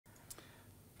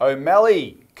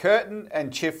O'Malley, Curtin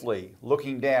and Chifley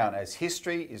looking down as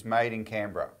history is made in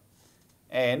Canberra.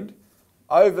 And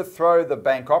Overthrow the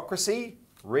bankocracy,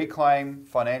 reclaim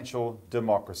financial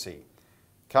democracy.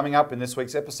 Coming up in this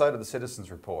week's episode of the Citizens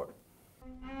Report.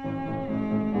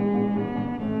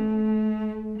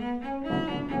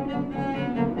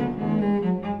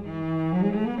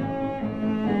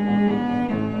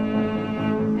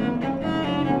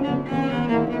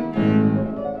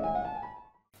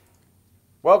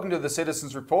 Welcome to the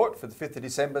Citizens Report for the 5th of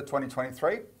December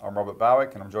 2023. I'm Robert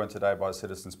Barwick and I'm joined today by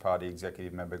Citizens Party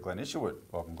Executive Member Glen Isherwood.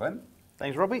 Welcome, Glen.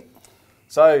 Thanks, Robbie.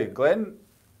 So, Glen,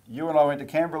 you and I went to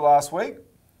Canberra last week.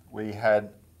 We made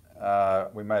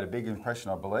a big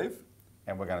impression, I believe,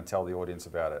 and we're going to tell the audience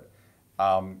about it.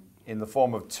 In the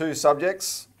form of two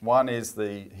subjects. One is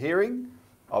the hearing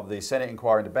of the Senate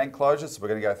inquiry into bank closures. So we're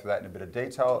going to go through that in a bit of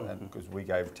detail because we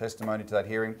gave testimony to that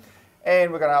hearing.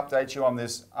 And we're going to update you on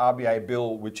this RBA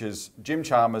bill, which is Jim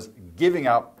Chalmers giving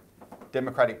up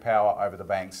democratic power over the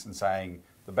banks and saying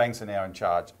the banks are now in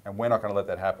charge and we're not going to let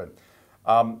that happen.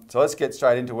 So let's get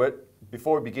straight into it.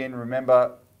 Before we begin,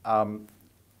 remember,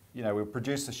 we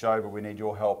produce the show, but we need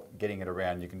your help getting it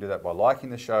around. You can do that by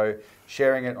liking the show,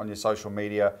 sharing it on your social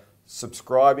media,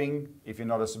 subscribing if you're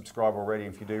not a subscriber already.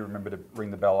 If you do, remember to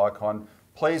ring the bell icon.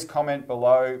 Please comment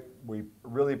below. We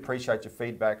really appreciate your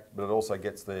feedback, but it also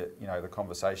gets the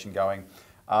conversation going.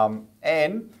 There's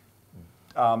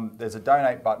a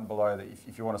donate button below that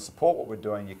if you want to support what we're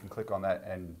doing, you can click on that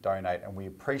and donate, and we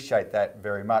appreciate that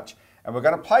very much. And we're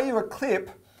going to play you a clip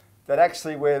that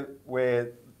actually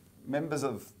where members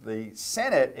of the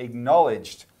Senate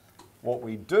acknowledged what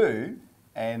we do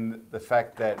and the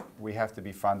fact that we have to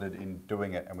be funded in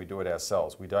doing it, and we do it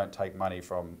ourselves. We don't take money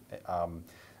from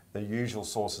the usual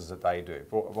sources that they do.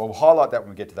 We'll highlight that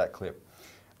when we get to that clip.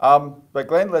 But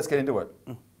Glenn, let's get into it.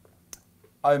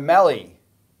 O'Malley,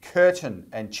 Curtin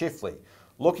and Chifley,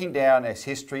 looking down as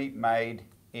history made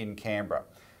in Canberra.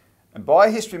 And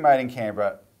by history made in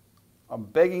Canberra, I'm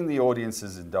begging the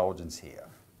audience's indulgence here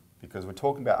because we're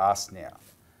talking about us now.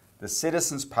 The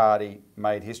Citizens Party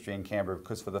made history in Canberra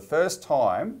because for the first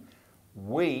time,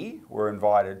 we were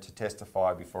invited to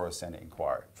testify before a Senate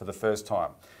inquiry for the first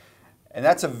time. And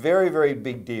that's a very, very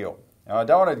big deal. Now, I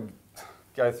don't want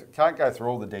to can't go through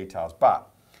all the details,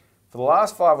 but for the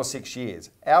last 5 or 6 years,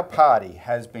 our party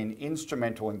has been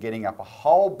instrumental in getting up a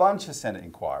whole bunch of Senate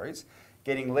inquiries,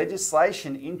 getting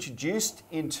legislation introduced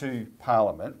into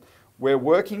Parliament. We're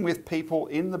working with people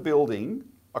in the building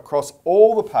across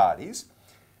all the parties,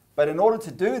 but in order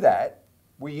to do that,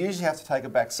 we usually have to take a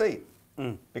back seat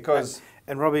because...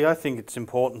 And Robbie, I think it's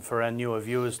important for our newer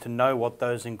viewers to know what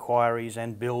those inquiries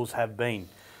and bills have been.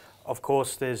 Of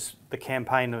course, there's the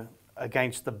campaign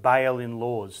against the bail-in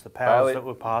laws, the powers that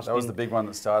were passed. That was the big one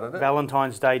that started it.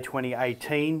 Valentine's Day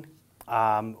 2018,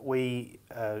 we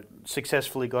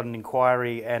successfully got an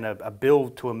inquiry and a bill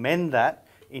to amend that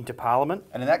into Parliament.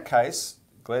 And in that case,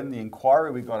 Glenn, the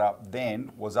inquiry we got up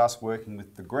then was us working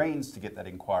with the Greens to get that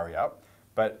inquiry up.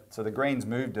 So the Greens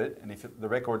moved it, and if the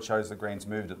record shows the Greens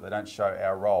moved it, they don't show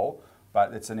our role,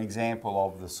 but it's an example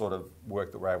of the sort of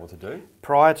work that we're able to do.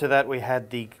 Prior to that, we had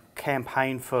the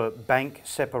campaign for bank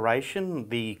separation,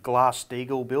 the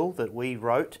Glass-Steagall bill that we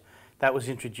wrote. That was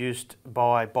introduced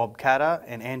by Bob Katter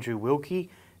and Andrew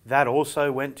Wilkie. That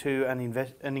also went to an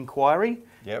inquiry.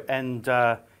 Yep. And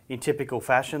in typical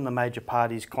fashion, the major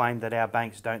parties claimed that our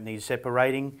banks don't need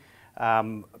separating.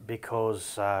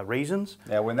 Because reasons.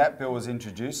 Now, when that bill was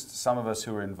introduced, some of us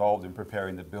who were involved in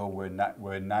preparing the bill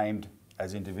were named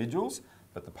as individuals,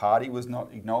 but the party was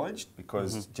not acknowledged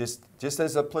because just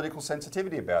there's a political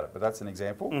sensitivity about it, but that's an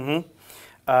example.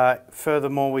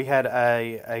 Furthermore, we had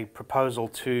a proposal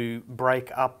to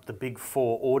break up the big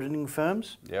four auditing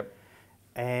firms. Yep.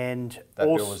 And that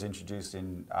bill was introduced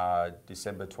in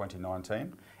December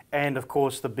 2019. And of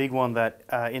course, the big one that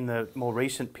in the more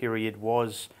recent period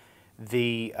was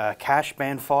the cash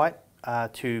ban fight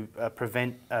to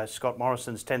prevent Scott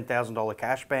Morrison's $10,000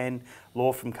 cash ban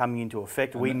law from coming into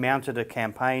effect. We mounted a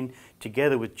campaign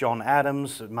together with John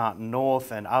Adams, Martin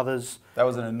North and others. That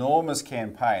was an enormous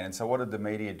campaign, and so what did the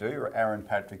media do? Aaron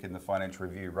Patrick in the Financial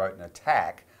Review wrote an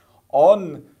attack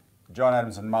on John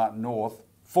Adams and Martin North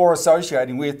for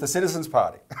associating with the Citizens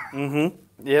Party.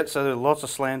 Yeah, so there was lots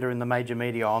of slander in the major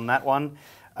media on that one.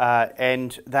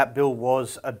 And that bill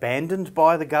was abandoned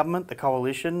by the government, the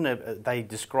coalition. They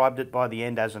described it by the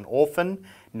end as an orphan.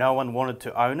 No one wanted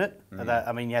to own it.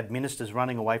 You had ministers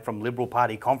running away from Liberal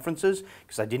Party conferences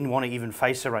because they didn't want to even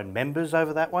face their own members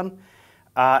over that one.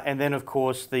 And then, of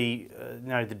course, the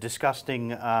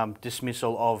disgusting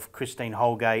dismissal of Christine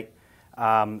Holgate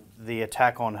the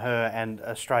attack on her and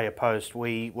Australia Post,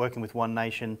 we, working with One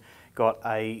Nation, got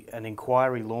an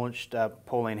inquiry launched.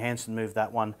 Pauline Hanson moved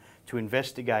that one to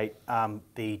investigate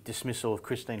the dismissal of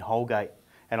Christine Holgate,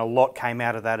 and a lot came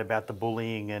out of that about the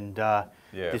bullying and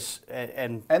this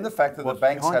and the fact that the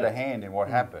banks had a hand in what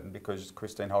happened, because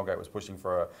Christine Holgate was pushing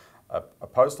for a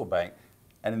postal bank.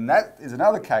 And that is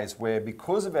another case where,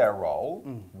 because of our role,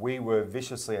 we were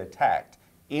viciously attacked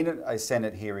in a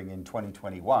Senate hearing in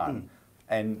 2021,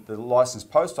 and the licensed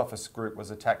post office group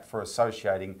was attacked for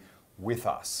associating with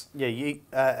us. Yeah, you,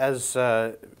 as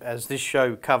this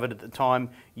show covered at the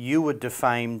time, you were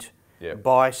defamed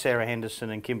by Sarah Henderson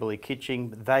and Kimberly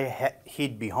Kitching. They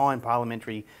hid behind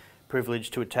parliamentary privilege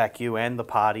to attack you and the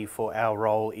party for our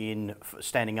role in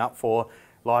standing up for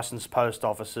licensed post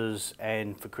officers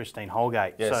and for Christine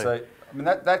Holgate. Yeah, so I mean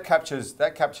that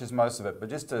captures most of it. But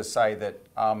just to say that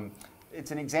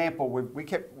it's an example. We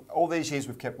kept all these years.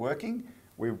 We've kept working.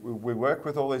 We work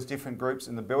with all these different groups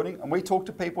in the building, and we talk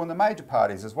to people in the major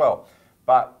parties as well.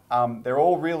 But they're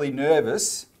all really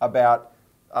nervous about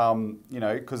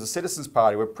because the Citizens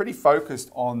Party, we're pretty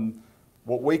focused on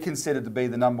what we consider to be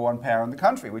the #1 power in the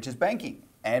country, which is banking.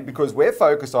 And because we're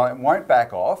focused on it and won't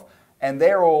back off, and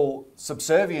they're all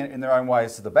subservient in their own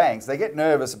ways to the banks, they get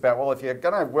nervous about, well, if you're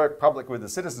going to work publicly with the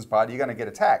Citizens Party, you're going to get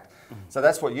attacked. So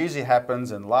that's what usually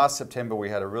happens. And last September, we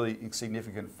had a really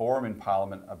significant forum in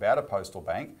Parliament about a postal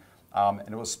bank. And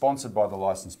it was sponsored by the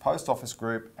Licensed Post Office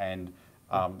Group and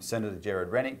Senator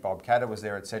Gerard Rennick, Bob Katter was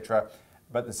there, etc.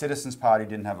 But the Citizens Party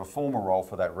didn't have a formal role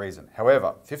for that reason.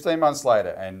 However, 15 months later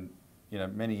and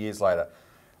many years later,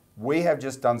 we have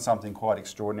just done something quite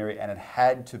extraordinary, and it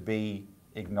had to be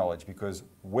acknowledged, because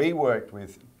we worked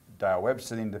with Dale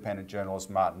Webster, the independent journalist,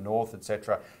 Martin North,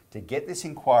 etc., to get this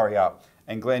inquiry up.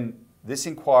 And Glenn, this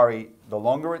inquiry, the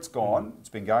longer it's gone, it's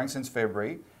been going since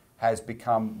February, has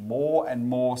become more and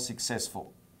more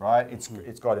successful, right?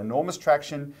 It's got enormous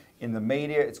traction in the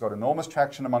media, it's got enormous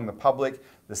traction among the public.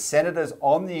 The senators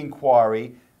on the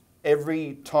inquiry,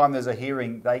 every time there's a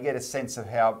hearing, they get a sense of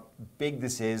how big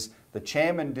this is. The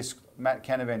chairman, Matt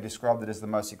Canavan, described it as the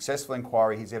most successful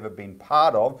inquiry he's ever been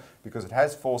part of, because it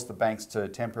has forced the banks to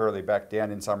temporarily back down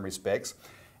in some respects.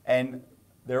 And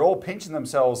they're all pinching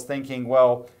themselves thinking,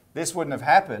 well, this wouldn't have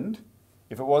happened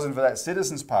if it wasn't for that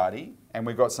Citizens Party, and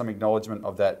we got some acknowledgement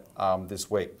of that this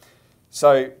week.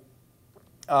 So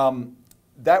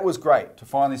that was great to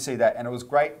finally see that, and it was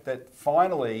great that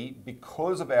finally,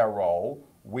 because of our role,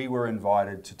 we were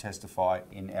invited to testify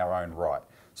in our own right.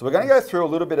 So we're going to go through a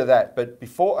little bit of that, but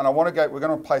before, and we're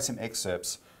going to play some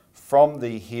excerpts from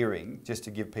the hearing just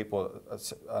to give people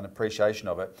an appreciation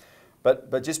of it.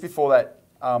 But just before that,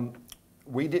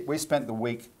 we spent the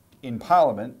week in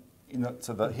Parliament.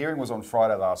 So the hearing was on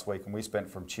Friday last week, and we spent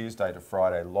from Tuesday to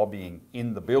Friday lobbying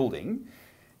in the building,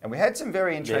 and we had some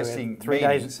very interesting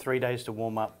meetings. 3 days to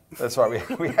warm up. That's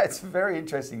right. We had some very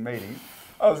interesting meetings.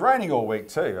 Oh, it was raining all week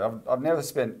too. I've never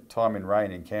spent time in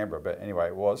rain in Canberra, but anyway,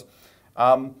 it was.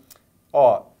 And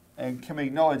can we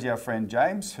acknowledge our friend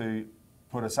James, who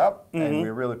put us up, and we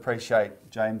really appreciate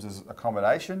James's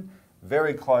accommodation.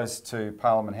 Very close to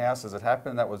Parliament House as it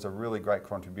happened. That was a really great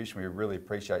contribution. We really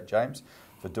appreciate James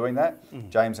for doing that.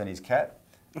 James and his cat.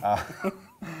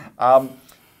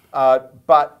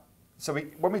 So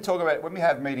when we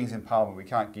have meetings in Parliament, we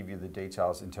can't give you the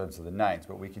details in terms of the names,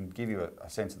 but we can give you a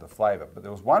sense of the flavour. But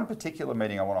there was one particular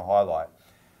meeting I want to highlight,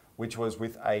 which was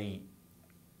with an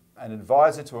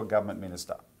advisor to a government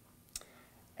minister.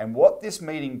 And what this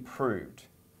meeting proved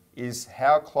is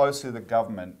how closely the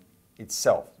government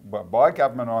itself, by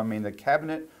government I mean the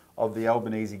cabinet of the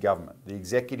Albanese government, the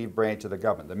executive branch of the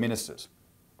government, the ministers,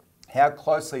 how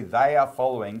closely they are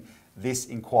following this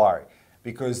inquiry.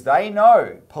 Because they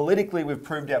know, politically we've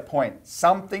proved our point,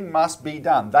 something must be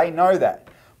done. They know that.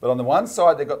 But on the one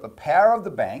side, they've got the power of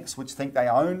the banks, which think they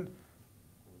own,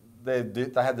 they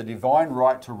have the divine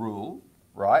right to rule,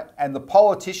 right? And the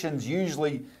politicians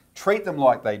usually treat them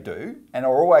like they do and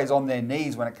are always on their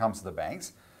knees when it comes to the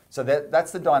banks. So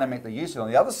that's the dynamic they're used to.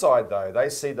 On the other side, though, they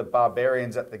see the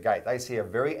barbarians at the gate. They see a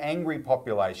very angry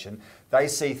population. They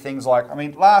see things like, I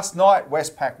mean, last night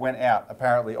Westpac went out,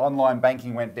 apparently. Online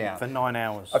banking went down. For 9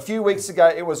 hours. A few weeks ago,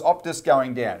 it was Optus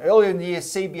going down. Earlier in the year,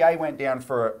 CBA went down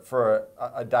for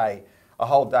a day, a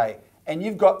whole day. And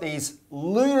you've got these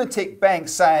lunatic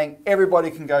banks saying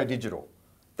everybody can go digital.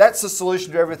 That's the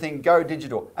solution to everything, go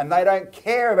digital. And they don't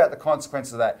care about the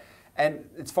consequences of that. And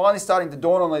it's finally starting to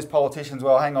dawn on these politicians,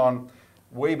 well, hang on,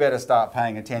 we better start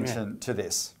paying attention to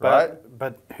this, right?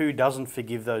 But who doesn't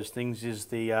forgive those things is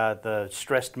the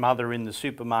stressed mother in the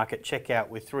supermarket checkout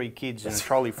with 3 kids and a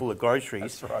trolley full of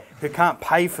groceries. That's right. Who can't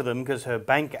pay for them because her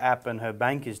bank app and her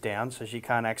bank is down, so she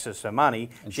can't access her money.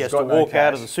 And she has to walk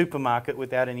out of the supermarket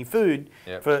without any food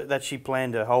that she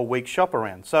planned a whole week's shop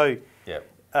around. So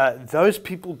those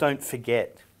people don't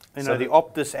forget. You know, the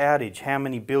Optus outage, how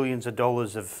many billions of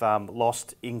dollars of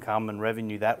lost income and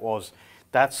revenue that was.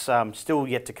 That's still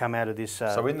yet to come out of this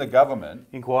so in the government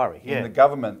inquiry. In the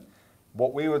government,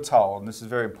 what we were told, and this is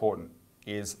very important,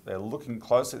 is they're looking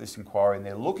close at this inquiry and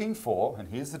they're looking for, and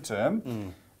here's the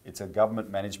term, it's a government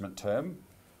management term,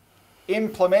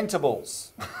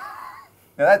 implementables.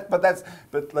 Now but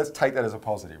let's take that as a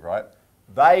positive, right?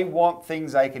 They want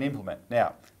things they can implement.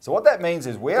 Now, so what that means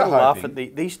is we're hoping... laugh at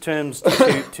these terms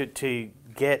to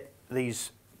get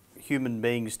these human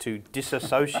beings to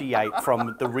disassociate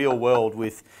from the real world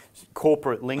with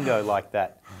corporate lingo like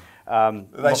that.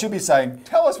 They should be saying,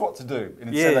 tell us what to do. And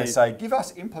instead they say, give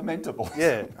us implementables.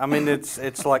 Yeah, I mean,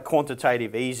 it's like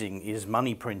quantitative easing is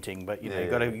money printing, but you know,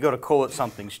 you've got to call it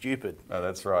something stupid. No,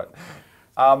 that's right.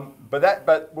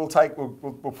 But we'll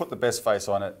put the best face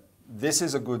on it. This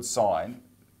is a good sign.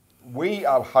 We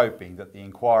are hoping that the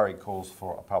inquiry calls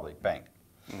for a public bank.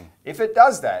 If it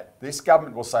does that, this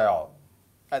government will say,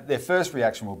 their first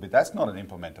reaction will be, that's not an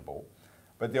implementable,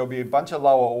 but there'll be a bunch of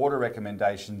lower order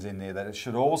recommendations in there that it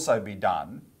should also be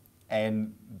done,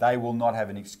 and they will not have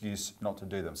an excuse not to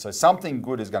do them. So something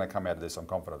good is going to come out of this, I'm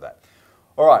confident of that.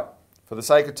 All right, for the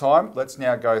sake of time, let's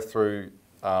now go through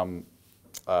some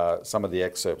of the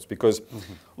excerpts, because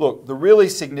look, the real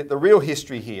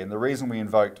history here, and the reason we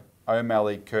invoked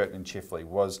O'Malley, Curtin and Chifley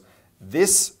was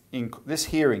this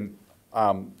hearing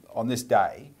on this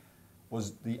day,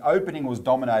 the opening was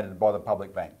dominated by the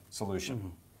public bank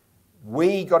solution.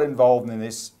 We got involved in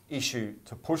this issue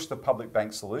to push the public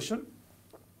bank solution,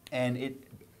 and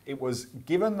it was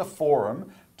given the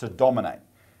forum to dominate.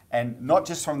 And not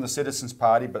just from the Citizens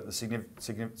Party, but the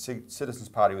Citizens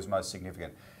Party was most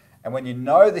significant. And when you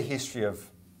know the history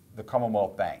of the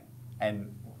Commonwealth Bank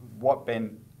and what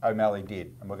Ben O'Malley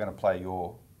did, and we're going to play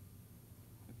your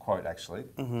quote actually,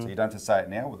 so you don't have to say it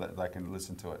now, they can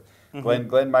listen to it.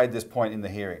 Glen made this point in the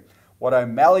hearing. What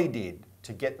O'Malley did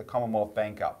to get the Commonwealth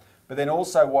Bank up, but then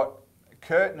also what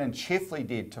Curtin and Chifley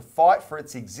did to fight for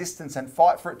its existence and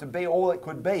fight for it to be all it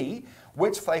could be,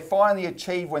 which they finally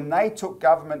achieved when they took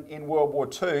government in World War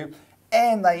II,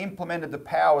 and they implemented the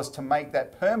powers to make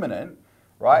that permanent,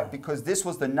 right? Because this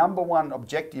was the #1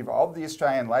 objective of the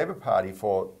Australian Labor Party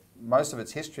for most of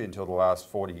its history until the last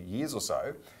 40 years or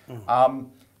so.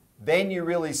 Then you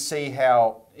really see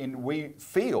how we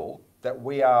feel that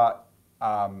we are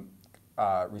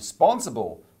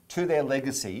responsible to their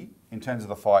legacy in terms of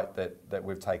the fight that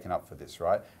we've taken up for this,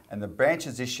 right? And the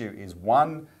branches issue is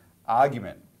one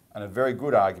argument, and a very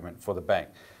good argument for the bank.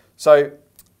 So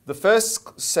the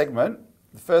first segment,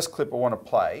 the first clip I want to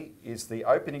play is the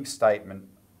opening statement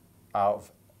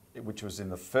which was in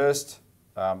the first,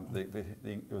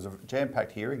 it was a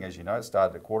jam-packed hearing, as you know. It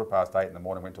started at 8:15 in the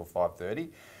morning, went till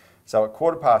 5:30. So at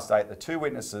 8:15, the two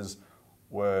witnesses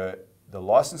were the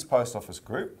Licensed Post Office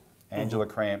Group, Angela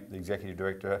Cramp, the Executive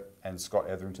Director, and Scott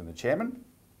Etherington, the Chairman,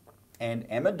 and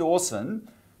Emma Dawson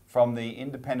from the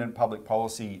independent public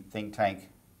policy think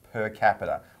tank Per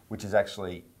Capita, which is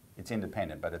actually, it's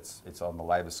independent, but it's on the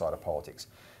Labor side of politics.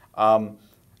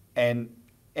 And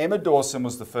Emma Dawson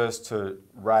was the first to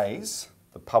raise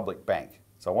the public bank.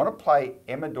 So I want to play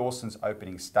Emma Dawson's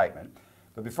opening statement.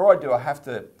 But before I do,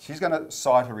 she's going to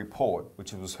cite a report,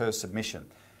 which was her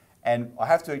submission. And I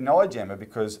have to acknowledge Emma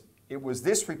because it was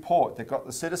this report that got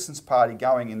the Citizens Party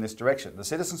going in this direction. The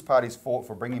Citizens Party's fought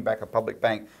for bringing back a public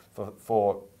bank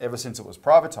for ever since it was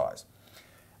privatised.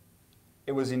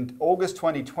 It was in August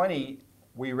 2020,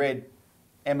 we read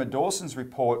Emma Dawson's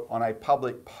report on a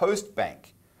public post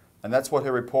bank. And that's what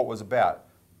her report was about.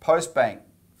 Post bank,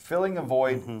 filling a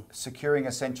void, securing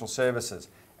essential services.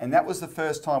 And that was the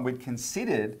first time we'd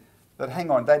considered that, hang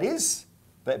on, that is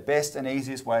the best and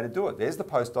easiest way to do it. There's the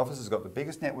post office, it's got the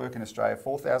biggest network in Australia,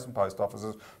 4,000 post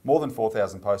offices, more than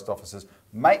 4,000 post offices.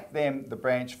 Make them the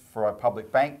branch for a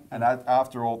public bank, and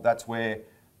after all, that's where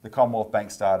the Commonwealth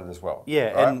Bank started as well.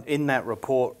 Yeah, right? And in that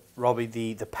report, Robbie,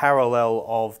 the parallel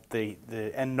of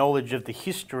and knowledge of the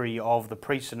history of the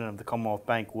precedent of the Commonwealth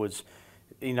Bank was,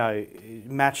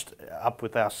 matched up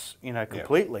with us,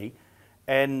 completely. Yep.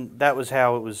 And that was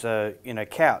how it was,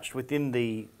 couched within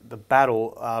the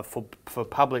battle for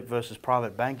public versus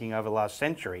private banking over the last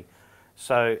century.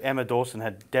 So Emma Dawson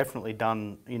had definitely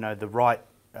done, the right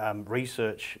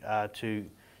research to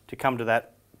come to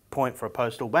that point for a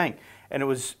postal bank. And it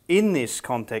was in this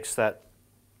context that,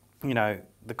 you know,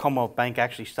 the Commonwealth Bank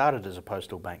actually started as a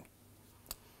postal bank.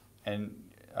 And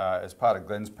as part of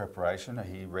Glen's preparation,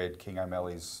 he read King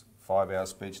O'Malley's 5-hour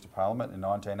speech to Parliament in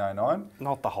 1909.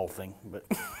 Not the whole thing, but...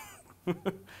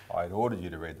 I had ordered you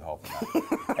to read the whole thing.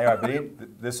 Anyway,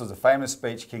 but this was a famous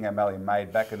speech King O'Malley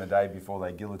made back in the day before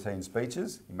they guillotined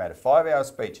speeches. He made a 5-hour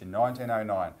speech in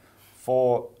 1909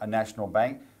 for a national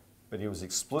bank, but he was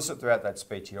explicit throughout that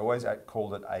speech. He always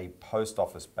called it a post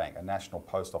office bank, a national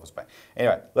post office bank.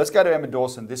 Anyway, let's go to Emma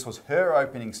Dawson. This was her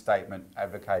opening statement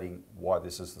advocating why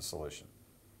this is the solution.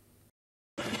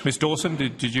 Ms Dawson,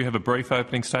 did you have a brief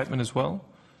opening statement as well?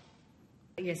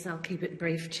 Yes, I'll keep it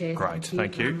brief, Chair. Great,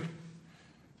 thank you.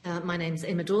 My name's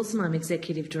Emma Dawson. I'm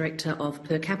Executive Director of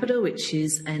Per Capita, which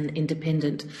is an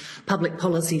independent public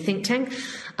policy think tank.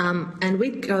 And we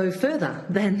go further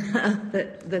than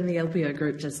the LPO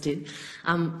group just did.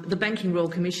 The Banking Royal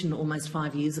Commission almost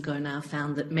 5 years ago now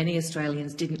found that many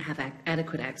Australians didn't have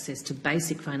adequate access to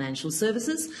basic financial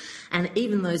services, and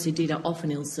even those who did are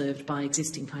often ill-served by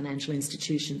existing financial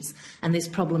institutions. And this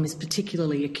problem is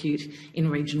particularly acute in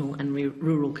regional and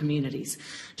rural communities.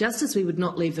 Just as we would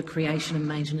not leave the creation and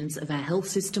maintenance of our health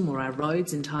system or our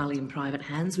roads entirely in private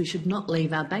hands, we should not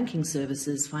leave our banking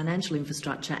services, financial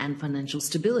infrastructure and financial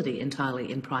stability entirely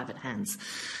in private hands.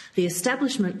 The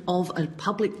establishment of a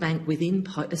public bank within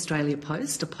Australia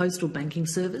Post, a postal banking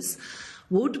service,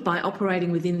 would, by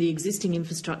operating within the existing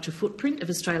infrastructure footprint of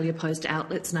Australia Post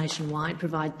outlets nationwide,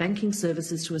 provide banking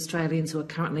services to Australians who are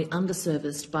currently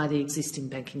underserviced by the existing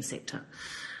banking sector.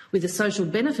 With a social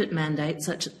benefit mandate,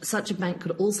 such a bank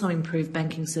could also improve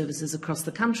banking services across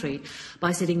the country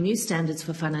by setting new standards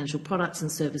for financial products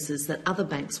and services that other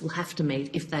banks will have to meet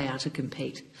if they are to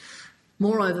compete.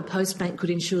 Moreover, Postbank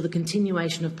could ensure the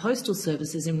continuation of postal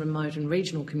services in remote and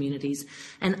regional communities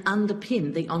and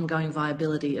underpin the ongoing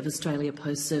viability of Australia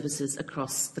Post services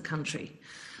across the country.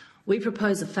 We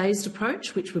propose a phased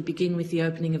approach, which would begin with the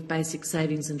opening of basic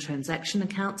savings and transaction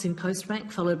accounts in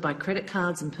Postbank, followed by credit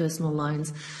cards and personal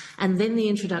loans, and then the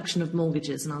introduction of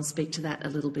mortgages, and I'll speak to that a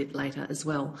little bit later as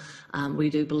well. We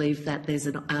do believe that there's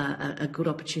a good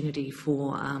opportunity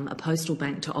for a postal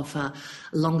bank to offer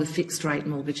longer fixed-rate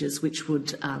mortgages, which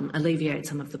would alleviate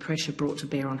some of the pressure brought to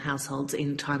bear on households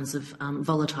in times of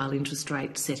volatile interest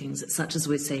rate settings, such as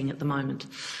we're seeing at the moment.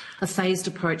 A phased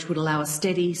approach would allow a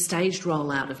steady, staged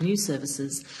rollout of new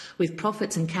services, with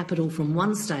profits and capital from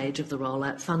one stage of the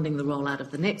rollout funding the rollout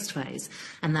of the next phase,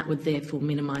 and that would therefore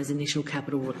minimise initial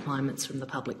capital requirements from the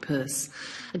public purse.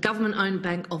 A government-owned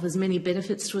bank offers many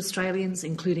benefits to Australians,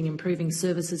 including improving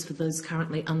services for those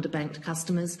currently underbanked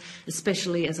customers,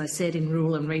 especially, as I said, in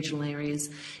rural and regional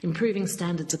areas, improving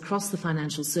standards across the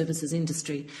financial services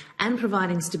industry, and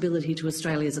providing stability to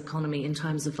Australia's economy in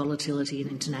times of volatility in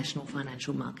international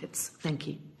financial markets. Thank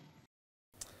you.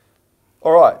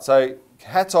 All right, so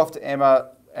hats off to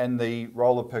Emma and the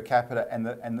role of Per Capita,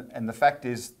 and the fact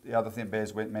is, the other thing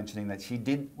bears mentioning, that she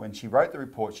did, when she wrote the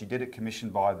report, she did it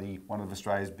commissioned by one of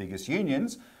Australia's biggest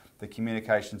unions, the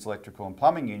Communications, Electrical and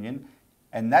Plumbing Union,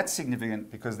 and that's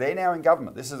significant because they're now in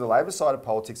government. This is the Labor side of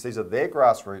politics. These are their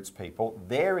grassroots people.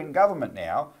 They're in government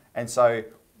now, and so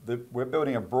we're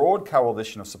building a broad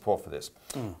coalition of support for this.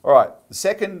 All right, the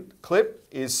second clip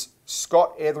is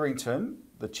Scott Etherington,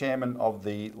 the chairman of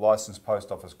the Licensed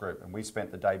Post Office Group, and we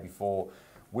spent the day before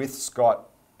with Scott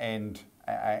and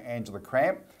Angela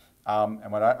Cramp.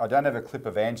 And I don't have a clip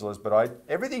of Angela's, but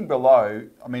everything below,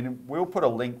 I mean, we'll put a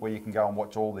link where you can go and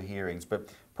watch all the hearings, but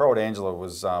poor old Angela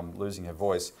was losing her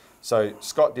voice. So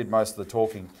Scott did most of the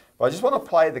talking. But I just want to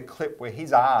play the clip where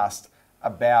he's asked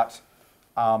about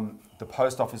the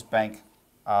Post Office Bank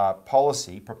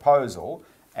policy proposal,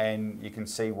 and you can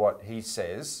see what he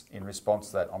says in response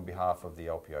to that on behalf of the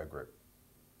LPO group.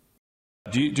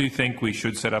 Do you think we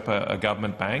should set up a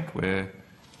government bank where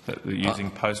using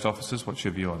post offices? What's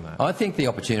your view on that? I think the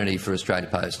opportunity for Australia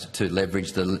Post to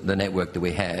leverage the network that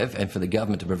we have, and for the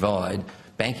government to provide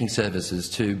banking services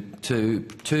to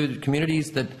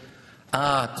communities that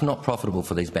are not profitable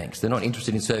for these banks. They're not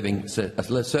interested in serving a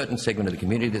certain segment of the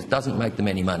community that doesn't make them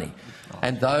any money.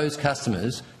 And those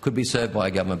customers could be served by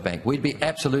a government bank. We'd be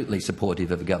absolutely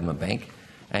supportive of a government bank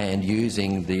and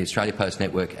using the Australia Post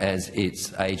network as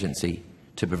its agency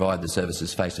to provide the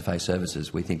services, face-to-face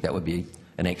services. We think that would be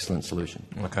an excellent solution.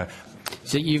 Okay.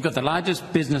 So you've got the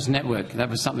largest business network. That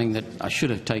was something that I should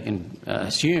have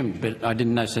assumed, but I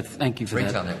didn't know, so thank you for that.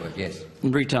 Retail network, yes.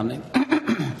 Retail network.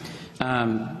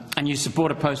 And you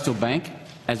support a postal bank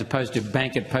as opposed to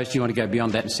bank at post. You want to go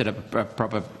beyond that and set up a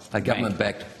proper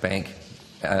government-backed bank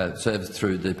serviced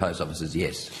through the post offices,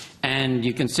 yes. And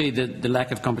you can see the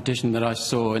lack of competition that I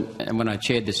saw when I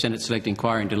chaired the Senate Select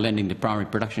Inquiry into lending to primary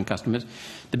production customers.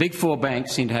 The big four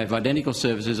banks seem to have identical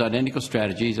services, identical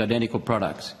strategies, identical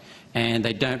products, and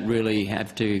they don't really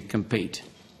have to compete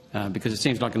because it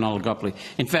seems like an oligopoly.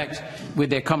 In fact, with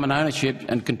their common ownership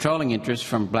and controlling interests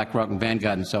from BlackRock and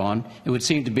Vanguard and so on, it would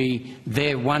seem to be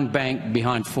their one bank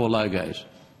behind four logos.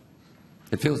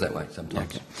 It feels that way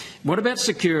sometimes. Okay. What about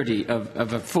security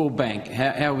of a full bank?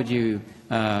 How would you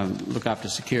look after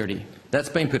security? That's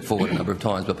been put forward a number of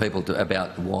times by people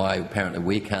about why apparently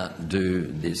we can't do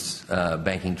this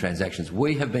banking transactions.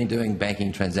 We have been doing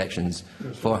banking transactions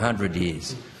for 100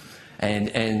 years.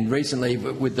 And recently,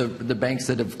 with the banks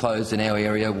that have closed in our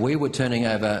area, we were turning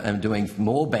over and doing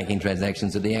more banking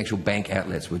transactions than the actual bank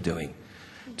outlets were doing.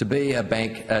 To be a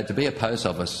bank, to be a post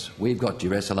office, we've got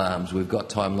duress alarms, we've got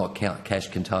time lock cash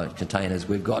containers,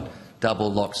 we've got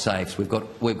double lock safes, we've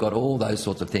got all those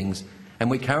sorts of things, and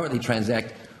we currently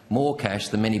transact more cash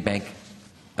than many bank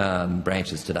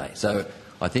branches today. So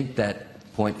I think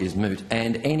that point is moot,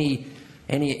 and any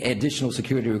additional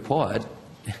security required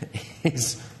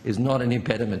is not an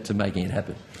impediment to making it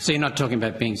happen. So you're not talking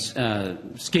about being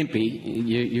skimpy,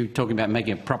 you're talking about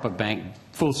making a proper bank,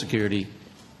 full security.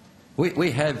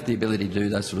 We have the ability to do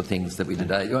those sort of things that we do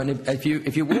today. And if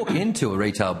you walk into a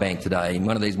retail bank today, in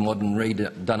one of these modern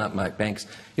done-up banks,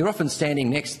 you're often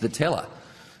standing next to the teller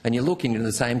and you're looking into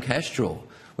the same cash drawer.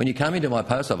 When you come into my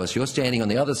post office, you're standing on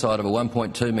the other side of a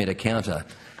 1.2 metre counter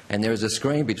and there is a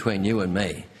screen between you and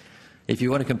me. If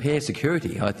you want to compare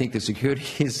security, I think the security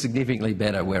is significantly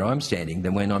better where I'm standing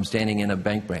than when I'm standing in a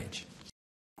bank branch.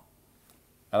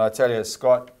 And I tell you,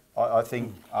 Scott, I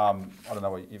think, I don't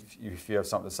know if you have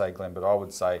something to say, Glenn, but I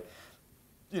would say,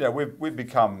 you know, we've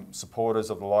become supporters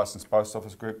of the Licensed Post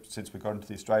Office Group since we got into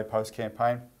the Australia Post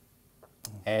campaign.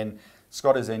 And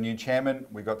Scott is our new chairman.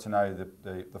 We got to know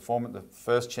the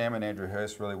first chairman, Andrew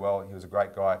Hurst, really well. He was a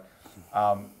great guy.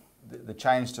 The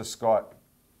change to Scott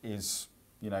is,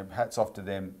 you know, hats off to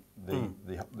them. The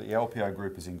LPO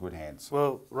group is in good hands.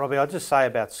 Well, Robbie, I'll just say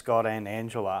about Scott and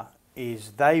Angela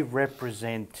is they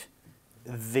represent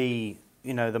the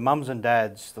mums and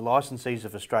dads, the licensees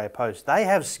of Australia Post. They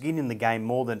have skin in the game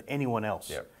more than anyone else.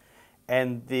 Yep.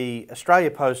 And the Australia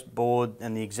Post board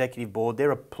and the executive board,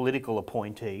 they're political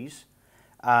appointees.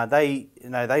 They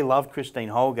love Christine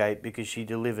Holgate because she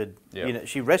delivered. Yep. You know,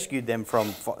 she rescued them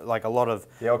from like a lot of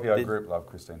the LPO group loved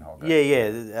Christine Holgate.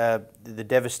 The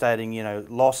devastating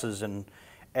losses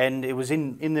and it was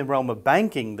in the realm of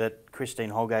banking that Christine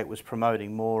Holgate was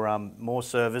promoting more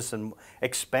service and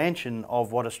expansion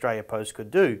of what Australia Post could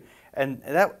do, and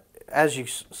that, as you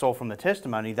saw from the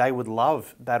testimony, they would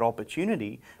love that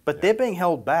opportunity, but they're being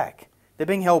held back. They're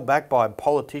being held back by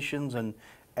politicians and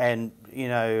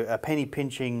penny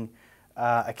pinching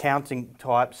accounting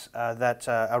types that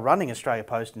are running Australia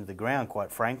Post into the ground,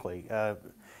 quite frankly,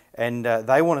 and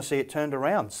they want to see it turned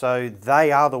around. So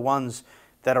they are the ones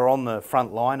that are on the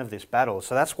front line of this battle.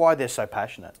 So that's why they're so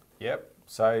passionate. Yep.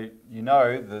 So you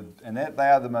know, they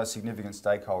are the most significant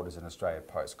stakeholders in Australia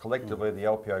Post. Collectively, the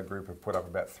LPO group have put up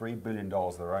about $3 billion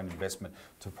of their own investment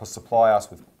to supply us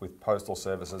with postal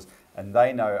services, and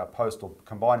they know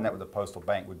combining that with a postal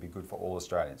bank would be good for all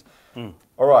Australians.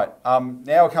 All right,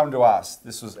 now come to us.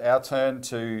 This was our turn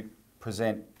to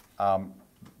present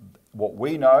what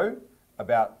we know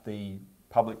about the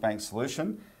public bank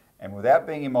solution, and without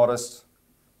being immodest,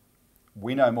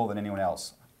 we know more than anyone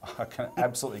else. I can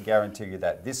absolutely guarantee you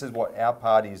that. This is what our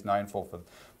party is known for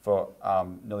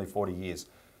nearly 40 years.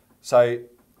 So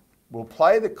we'll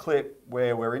play the clip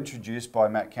where we're introduced by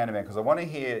Matt Canavan, because I want you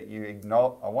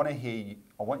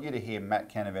to hear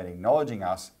Matt Canavan acknowledging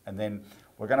us, and then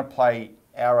we're going to play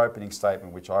our opening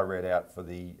statement, which I read out for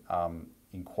the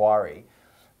inquiry.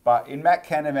 But in Matt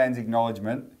Canavan's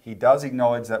acknowledgement, he does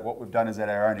acknowledge that what we've done is at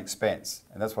our own expense,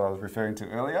 and that's what I was referring to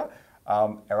earlier.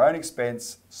 Our own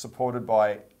expense, supported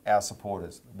by our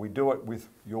supporters. We do it with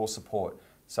your support.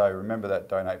 So remember that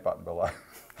donate button below.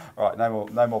 All right,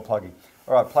 no more plugging.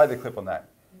 All right, play the clip on that.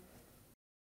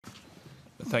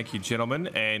 Thank you, gentlemen,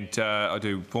 and I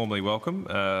do formally welcome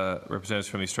representatives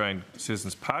from the Australian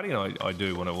Citizens Party, and I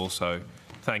do want to also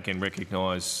thank and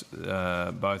recognise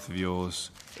both of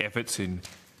yours efforts in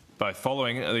both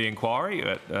following the inquiry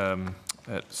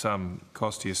at some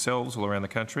cost to yourselves all around the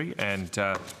country,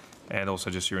 and also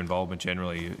just your involvement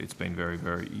generally. It's been very,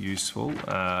 very useful,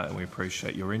 and we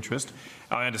appreciate your interest.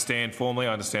 I understand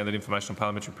that information on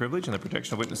parliamentary privilege and the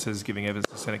protection of witnesses giving evidence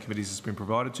to Senate committees has been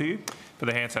provided to you. For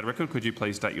the Hansard record, could you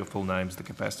please state your full names, the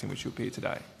capacity in which you appear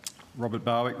today? Robert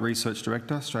Barwick, Research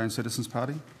Director, Australian Citizens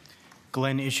Party.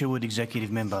 Glen, Isherwood,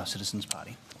 Executive Member, Citizens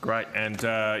Party. Great,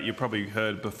 and you probably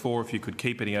heard before, if you could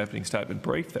keep any opening statement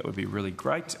brief, that would be really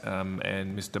great.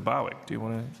 And Mr Barwick, do you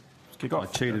want to kick off? I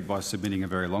cheated by submitting a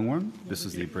very long one. This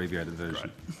is the abbreviated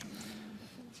version. Great.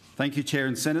 Thank you, Chair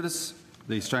and Senators.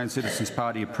 The Australian Citizens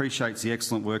Party appreciates the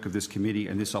excellent work of this committee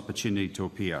and this opportunity to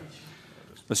appear.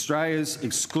 Australia's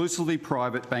exclusively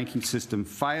private banking system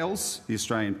fails the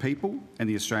Australian people and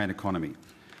the Australian economy.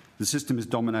 The system is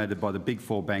dominated by the big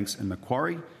four banks and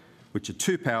Macquarie, which are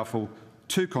too powerful,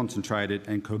 too concentrated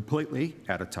and completely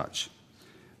out of touch.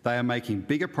 They are making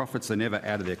bigger profits than ever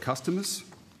out of their customers,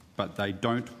 but they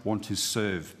don't want to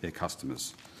serve their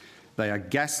customers. They are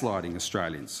gaslighting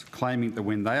Australians, claiming that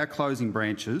when they are closing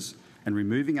branches and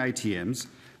removing ATMs,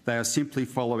 they are simply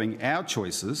following our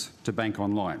choices to bank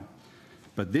online.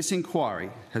 But this inquiry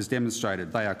has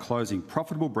demonstrated they are closing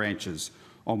profitable branches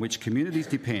on which communities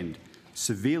depend,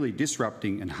 severely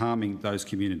disrupting and harming those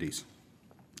communities.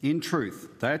 In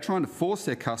truth, they are trying to force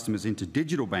their customers into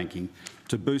digital banking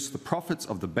to boost the profits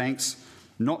of the banks,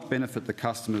 not benefit the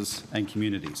customers and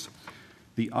communities.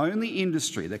 The only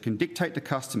industry that can dictate to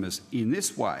customers in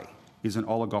this way is an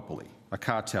oligopoly, a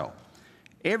cartel.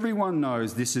 Everyone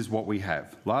knows this is what we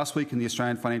have. Last week in the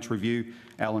Australian Financial Review,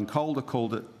 Alan Calder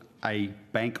called it a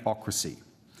bankocracy.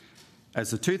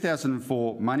 As the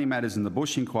 2004 Money Matters in the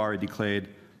Bush inquiry declared,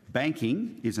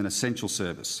 banking is an essential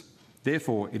service.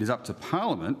 Therefore, it is up to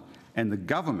Parliament and the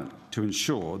government to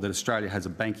ensure that Australia has a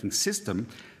banking system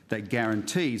that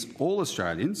guarantees all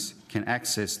Australians can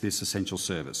access this essential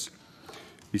service.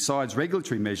 Besides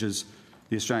regulatory measures,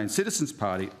 the Australian Citizens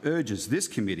Party urges this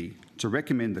committee to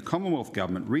recommend the Commonwealth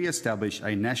Government re-establish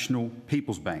a national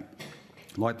People's Bank,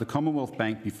 like the Commonwealth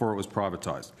Bank before it was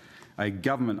privatised, a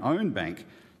government-owned bank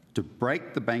to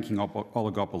break the banking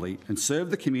oligopoly and serve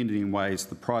the community in ways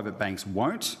the private banks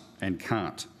won't and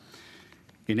can't.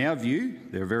 In our view,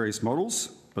 there are various models,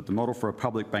 but the model for a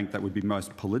public bank that would be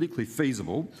most politically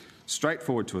feasible,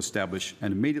 straightforward to establish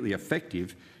and immediately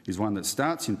effective is one that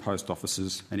starts in post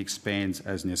offices and expands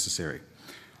as necessary.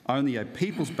 Only a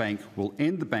People's Bank will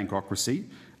end the bankocracy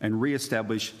and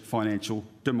re-establish financial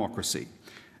democracy.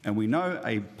 And we know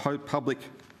a public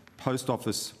post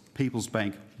office People's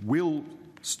Bank will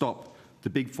stop the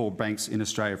big four banks in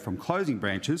Australia from closing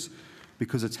branches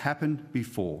because it's happened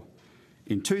before.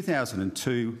 In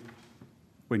 2002,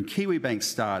 when Kiwi Bank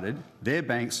started, their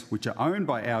banks, which are owned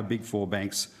by our big four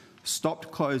banks, stopped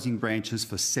closing branches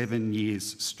for 7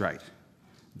 years straight.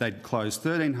 They'd closed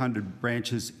 1,300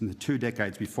 branches in the 2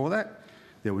 decades before that.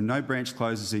 There were no branch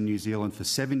closures in New Zealand for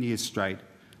 7 years straight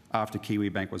after Kiwi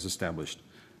Bank was established.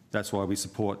 That's why we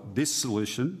support this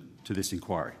solution to this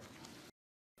inquiry.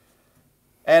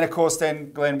 And of course,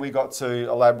 then, Glenn, we got to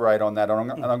elaborate on that.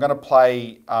 And I'm going to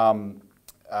play.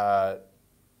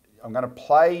 I'm going to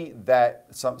play that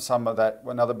some of that,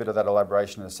 another bit of that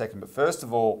elaboration in a second. But first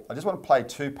of all, I just want to play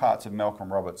two parts of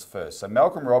Malcolm Roberts first. So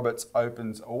Malcolm Roberts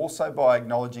opens also by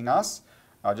acknowledging us.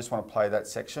 I just want to play that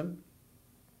section.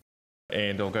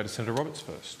 And I'll go to Senator Roberts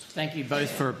first. Thank you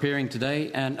both for appearing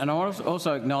today. And I want to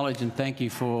also acknowledge and thank you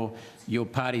for your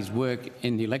party's work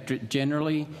in the electorate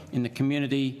generally, in the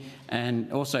community,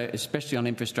 and also especially on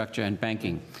infrastructure and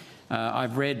banking.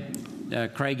 I've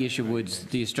read Craig Isherwood's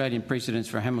The Australian Precedents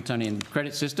for a Hamiltonian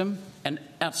Credit System, an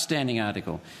outstanding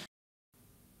article.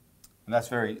 And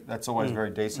that's always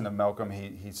very decent of Malcolm.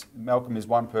 Malcolm is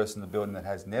one person in the building that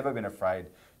has never been afraid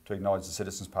to acknowledge the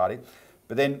Citizens Party.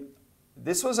 But then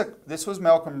this was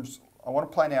Malcolm's. I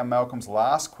want to play now Malcolm's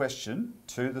last question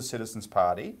to the Citizens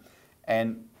Party,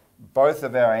 and both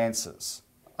of our answers,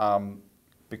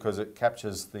 because it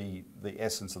captures the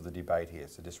essence of the debate here.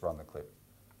 So just run the clip.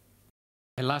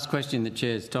 Last question the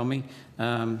Chair's told me.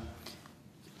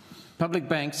 Public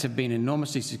banks have been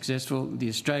enormously successful.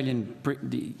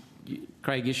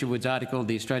 Craig Isherwood's article,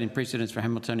 The Australian Precedents for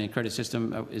Hamiltonian Credit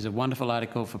System, is a wonderful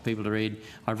article for people to read.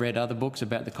 I've read other books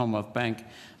about the Commonwealth Bank.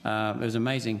 It was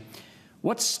amazing.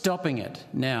 What's stopping it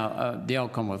now, the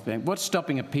old Commonwealth Bank? What's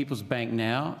stopping a People's Bank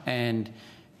now? And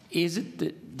is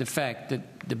it the fact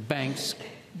that the banks,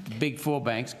 the big four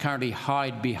banks, currently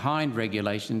hide behind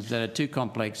regulations that are too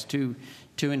complex, too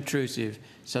intrusive,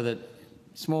 so that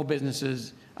small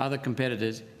businesses, other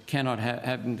competitors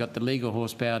haven't got the legal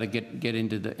horsepower to get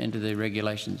into the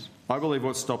regulations? I believe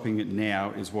what's stopping it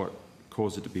now is what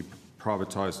caused it to be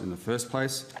privatised in the first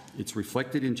place. It's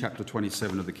reflected in Chapter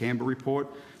 27 of the Canberra report.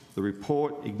 The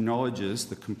report acknowledges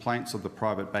the complaints of the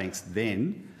private banks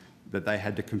then that they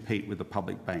had to compete with the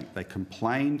public bank. They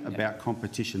complained about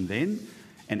competition then,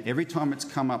 and every time it's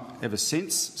come up ever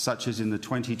since, such as in the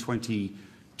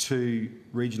 2022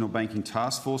 Regional Banking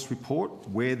Task Force report,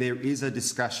 where there is a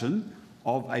discussion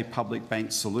of a public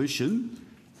bank solution,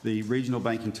 the Regional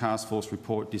Banking Task Force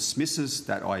report dismisses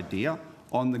that idea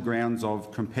on the grounds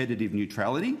of competitive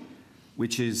neutrality,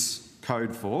 which is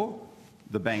code for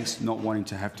the banks not wanting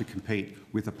to have to compete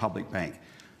with a public bank.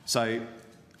 So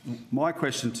my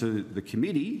question to the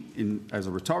committee, as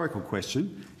a rhetorical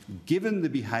question, given the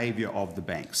behaviour of the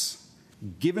banks,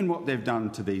 given what they've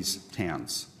done to these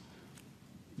towns,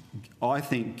 I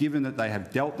think given that they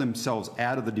have dealt themselves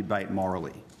out of the debate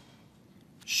morally,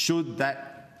 should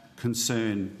that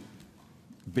concern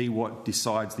be what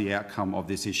decides the outcome of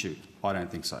this issue? I don't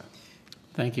think so.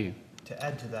 Thank you. To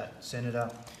add to that,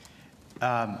 Senator,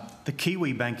 the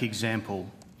Kiwi Bank example,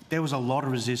 there was a lot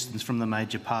of resistance from the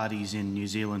major parties in New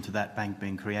Zealand to that bank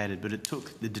being created, but it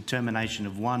took the determination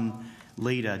of one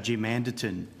leader, Jim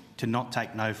Anderton, to not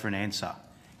take no for an answer.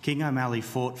 King O'Malley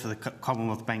fought for the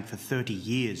Commonwealth Bank for 30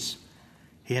 years.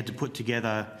 He had to put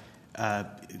together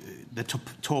the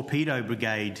torpedo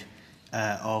brigade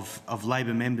of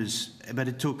Labor members, but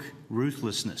it took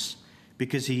ruthlessness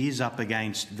because he is up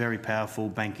against very powerful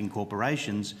banking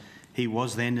corporations. He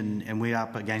was then, and we're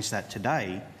up against that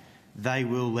today. They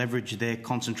will leverage their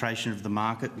concentration of the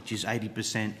market, which is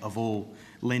 80% of all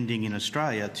lending in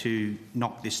Australia, to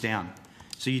knock this down.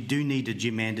 So you do need a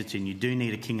Jim Anderton, you do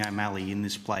need a King O'Malley in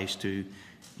this place to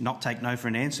not take no for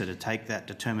an answer, to take that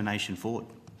determination forward.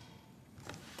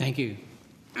 Thank you.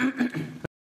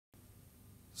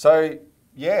 So,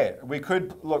 yeah, we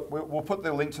could, look, we'll put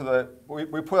the link to the,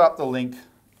 we put up the link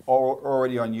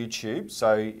already on YouTube.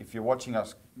 So if you're watching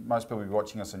us, most people will be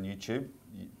watching us on YouTube.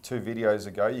 2 videos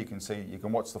ago, you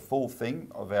can watch the full thing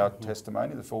of our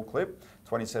testimony, the full clip,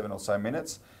 27 or so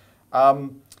minutes.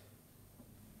 How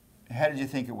did you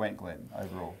think it went, Glen,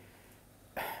 overall?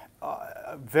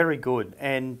 Very good.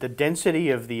 And the density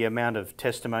of the amount of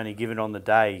testimony given on the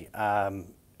day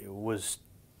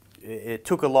it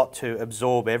took a lot to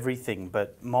absorb everything.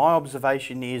 But my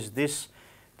observation is this,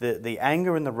 the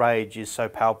anger and the rage is so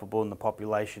palpable in the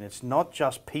population. It's not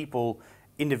just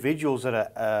individuals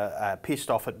that are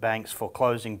pissed off at banks for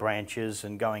closing branches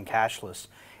and going cashless.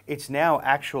 It's now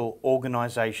actual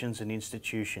organisations and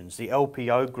institutions. The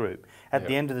LPO group. At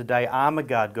the end of the day,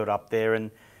 Armaguard got up there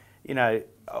and,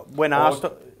 when asked,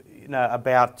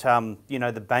 about,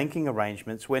 the banking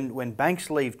arrangements, when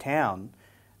banks leave town,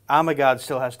 Armaguard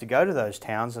still has to go to those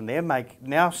towns, and they're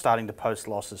now starting to post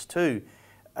losses too.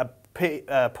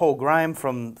 Paul Graham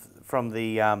from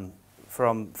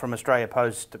Australia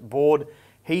Post Board,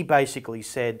 he basically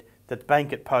said that the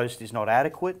bank at Post is not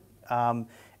adequate, and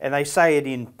they say it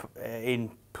in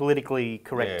politically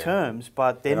correct terms,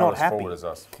 but they're not happy. As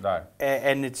us. No.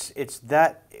 And it's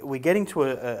that we're getting to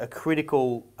a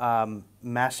critical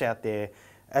mass out there,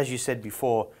 as you said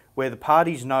before, where the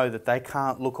parties know that they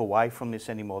can't look away from this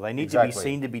anymore. They need to be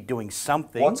seen to be doing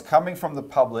something. What's coming from the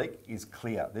public is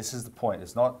clear. This is the point.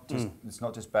 It's not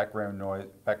just background noise.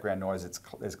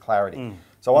 There's clarity.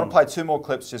 So I want to play 2 more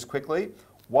clips just quickly.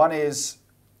 One is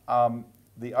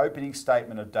the opening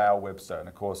statement of Dale Webster, and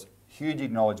of course, huge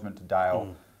acknowledgement to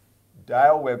Dale.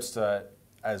 Dale Webster,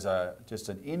 as just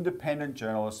an independent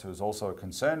journalist who is also a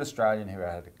concerned Australian who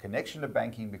had a connection to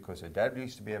banking because her dad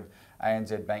used to be an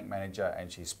ANZ bank manager,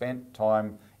 and she spent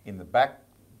time in the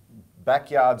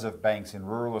backyards of banks in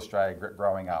rural Australia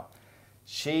growing up.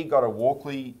 She got a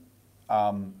Walkley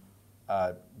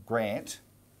grant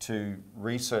to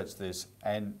research this,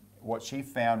 and what she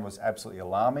found was absolutely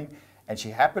alarming. And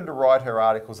she happened to write her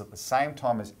articles at the same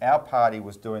time as our party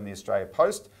was doing the Australia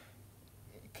Post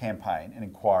campaign and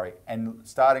inquiry, and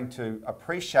starting to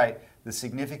appreciate the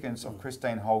significance of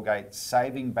Christine Holgate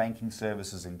saving banking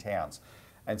services in towns.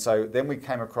 And so then we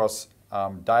came across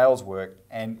Dale's work,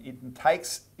 and it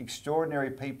takes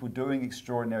extraordinary people doing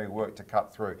extraordinary work to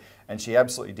cut through, and she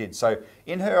absolutely did. So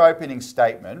in her opening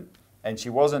statement, and she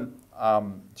wasn't,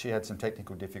 she had some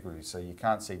technical difficulties, so you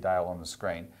can't see Dale on the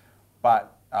screen,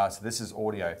 but so this is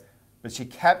audio, but she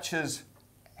captures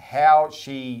how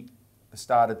she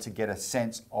started to get a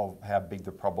sense of how big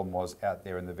the problem was out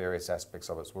there and the various aspects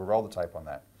of it. So we'll roll the tape on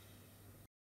that.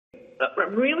 A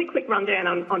really quick rundown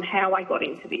on how I got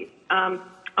into this. I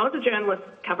was a journalist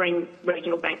covering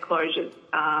regional bank closures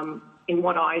in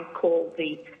what I call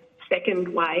the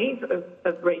second wave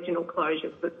of regional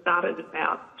closures that started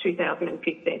about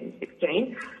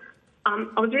 2015-16. I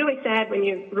was really sad when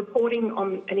you're reporting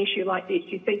on an issue like this.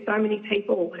 You see so many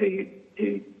people who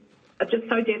are just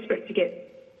so desperate to get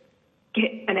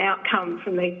an outcome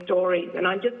from these stories, and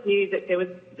I just knew that there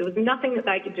was nothing that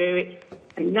they could do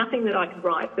and nothing that I could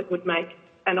write that would make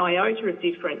an iota of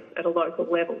difference at a local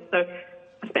level. So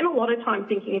I spent a lot of time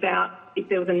thinking about if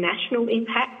there was a national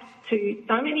impact to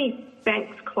so many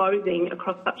banks closing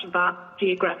across such a vast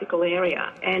geographical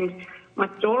area. And my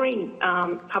story,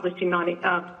 published in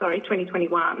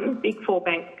 2021, Big Four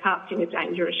banks casting a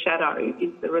dangerous shadow,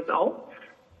 is the result.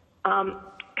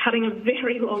 Cutting a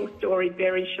very long story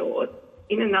very short,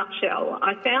 in a nutshell,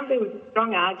 I found there was a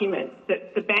strong argument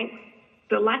that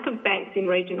the lack of banks in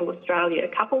regional Australia,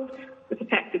 coupled with the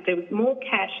fact that there was more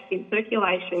cash in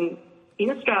circulation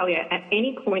in Australia at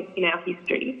any point in our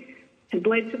history, has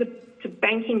led to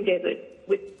banking desert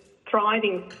with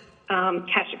thriving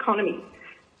cash economies.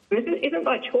 And this isn't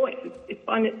by choice, it's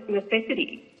by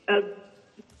necessity.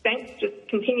 Banks just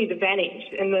continue to vanish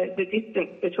and the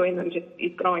distance between them just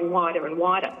is growing wider and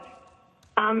wider.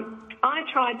 I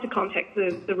tried to contact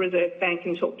the Reserve Bank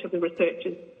and talk to the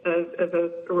researchers of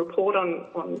a report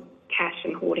on cash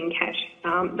and hoarding cash.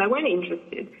 They weren't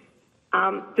interested.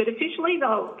 But officially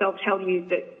they'll tell you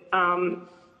that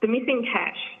the missing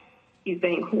cash is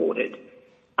being hoarded.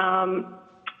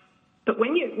 But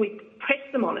when we press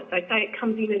them on it, they say it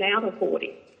comes in and out of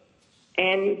hoarding.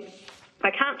 And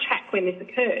they can't track when this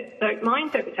occurs. So my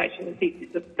interpretation of this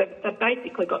is that they've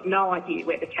basically got no idea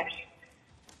where the cash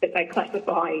that they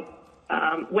classify,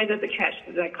 whether the cash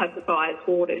that they classify as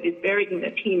hoarded is buried in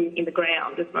a tin in the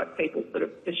ground, as most people sort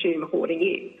of assume hoarding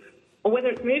is, or whether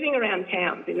it's moving around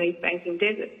towns in these banking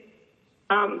deserts.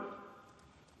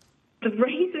 The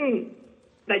reason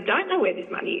they don't know where this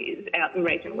money is out in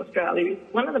regional Australia is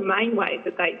one of the main ways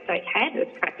that they had of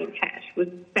tracking cash was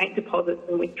bank deposits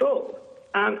and withdrawals.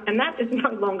 And that is no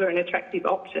longer an attractive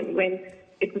option when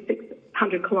it's a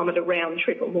 600-kilometre round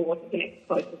trip or more to the next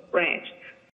closest branch.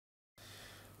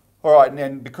 All right, and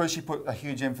then because you put a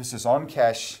huge emphasis on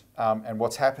cash and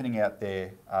what's happening out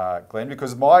there, Glenn,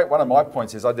 because one of my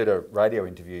points is I did a radio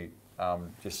interview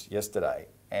just yesterday,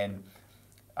 and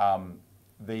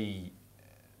there's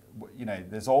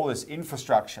all this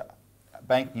infrastructure,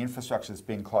 banking infrastructure that's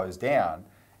been closed down,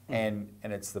 and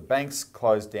it's the banks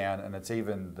closed down, and it's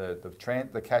even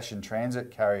the cash in transit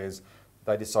carriers.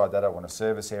 They decide they don't want to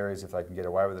service areas if they can get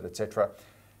away with it, etc.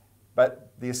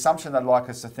 But the assumption they'd like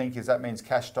us to think is that means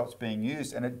cash stops being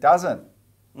used, and it doesn't.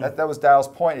 That was Dale's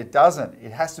point. It doesn't.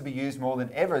 It has to be used more than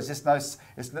ever. It's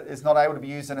not able to be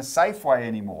used in a safe way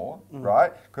anymore,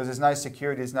 right? Because there's no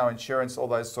security, there's no insurance, all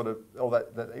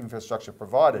that infrastructure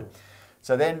provided.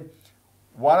 So then,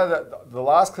 one of the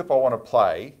last clip I want to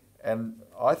play, and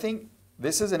I think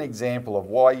this is an example of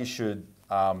why you should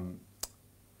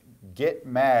get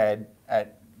mad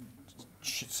at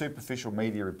superficial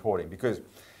media reporting, because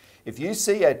if you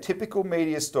see a typical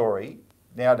media story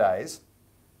nowadays,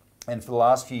 and for the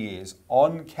last few years,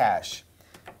 on cash,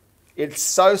 it's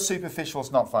so superficial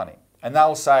it's not funny. And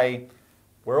they'll say,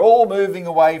 we're all moving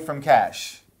away from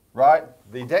cash, right?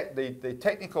 The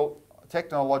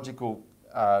technological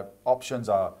options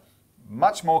are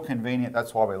much more convenient,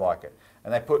 that's why we like it.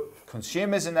 And they put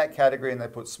consumers in that category, and they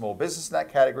put small business in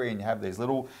that category, and you have these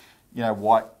little,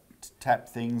 white tap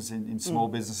things in small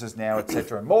businesses now,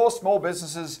 etc. And more small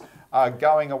businesses are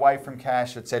going away from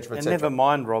cash, etc. And never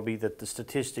mind, Robbie, that the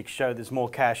statistics show there's more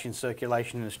cash in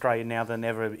circulation in Australia now than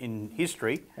ever in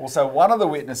history. Also, one of the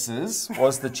witnesses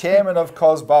was the chairman of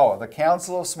COSBOA, the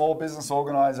Council of Small Business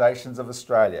Organisations of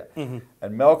Australia.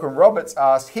 And Malcolm Roberts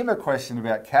asked him a question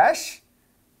about cash,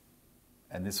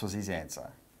 and this was his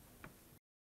answer.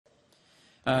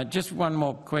 Just one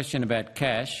more question about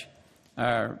cash.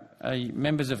 Are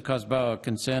members of COSBOA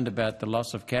concerned about the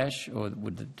loss of cash, or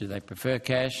do they prefer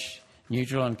cash,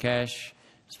 neutral on cash,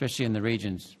 especially in the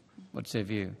regions? What's their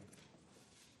view?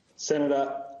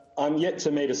 Senator, I'm yet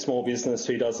to meet a small business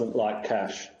who doesn't like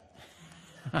cash.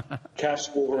 Cash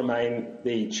will remain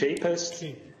the cheapest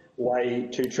way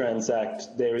to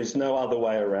transact. There is no other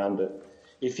way around it.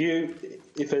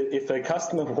 If a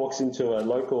customer walks into a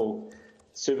local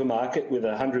supermarket with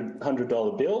a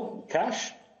 $100 bill,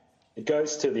 cash, it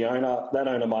goes to the owner. That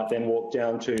owner might then walk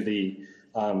down to the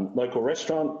local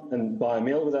restaurant and buy a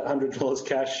meal with that $100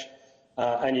 cash,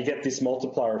 and you get this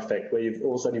multiplier effect where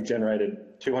all of a sudden you've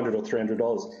generated $200 or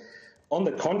 $300. On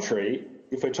the contrary,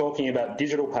 if we're talking about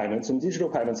digital payments, and digital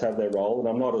payments have their role, and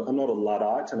I'm not a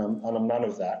Luddite, and I'm none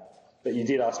of that, but you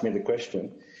did ask me the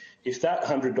question. If that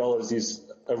 $100 is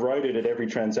eroded at every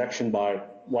transaction by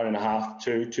 1.5%,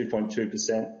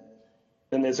 2.2%,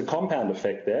 then there's a compound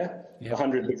effect there. Yep. The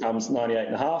 100 becomes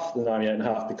 98.5, the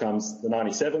 98.5 becomes the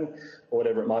 97, or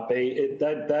whatever it might be.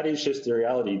 That is just the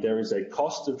reality. There is a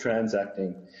cost of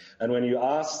transacting. And when you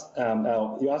ask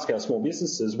our small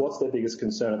businesses what's their biggest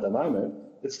concern at the moment,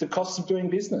 it's the cost of doing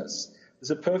business.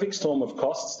 There's a perfect storm of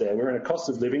costs there. We're in a cost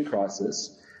of living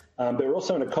crisis, but we're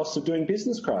also in a cost of doing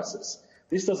business crisis.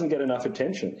 This doesn't get enough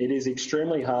attention. It is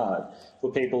extremely hard for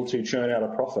people to churn out a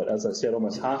profit. As I said,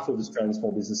 almost half of Australian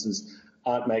small businesses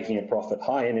aren't making a profit.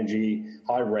 High energy,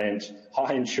 high rent,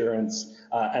 high insurance,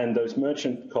 and those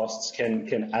merchant costs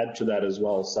can add to that as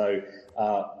well. So,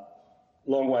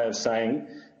 long way of saying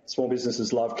small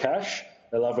businesses love cash.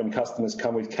 They love when customers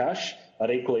come with cash, but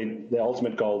equally their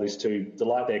ultimate goal is to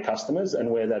delight their customers, and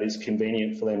where that is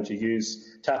convenient for them to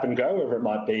use tap and go, wherever it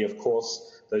might be, of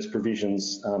course, those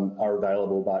provisions are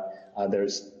available, but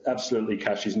there's absolutely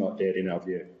cash is not dead in our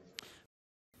view.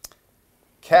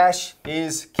 Cash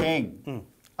is king.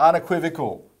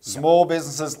 Unequivocal. Small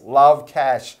businesses love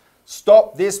cash.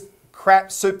 Stop this crap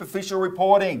superficial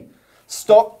reporting.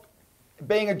 Stop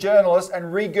being a journalist and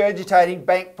regurgitating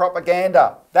bank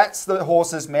propaganda. That's the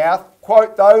horse's mouth.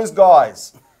 Quote those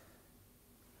guys.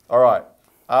 All right.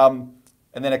 And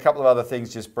then a couple of other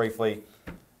things just briefly.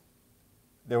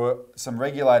 There were some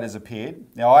regulators appeared.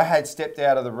 Now, I had stepped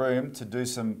out of the room to do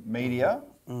some media,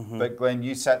 but Glenn,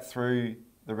 you sat through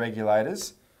the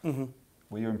regulators.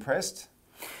 Were you impressed?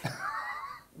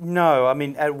 No, I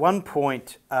mean, at one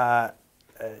point, Senator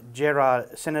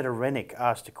Rennick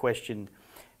asked a question,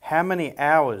 how many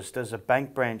hours does a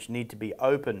bank branch need to be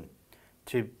open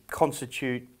to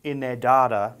constitute in their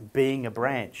data being a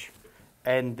branch?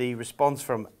 And the response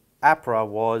from APRA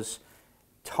was,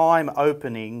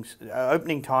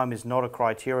 opening time is not a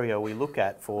criteria we look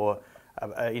at for,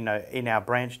 in our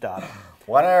branch data.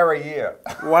 1 hour a year.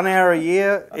 1 hour a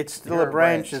year, it's still You're a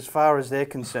branch as far as they're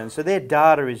concerned. So their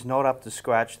data is not up to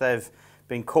scratch. They've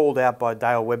been called out by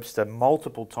Dale Webster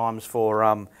multiple times for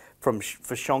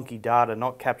shonky data,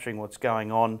 not capturing what's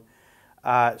going on.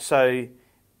 The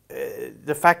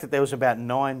fact that there was about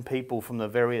 9 people from the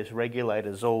various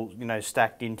regulators all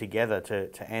stacked in together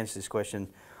to answer this question,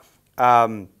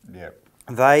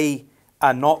 they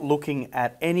are not looking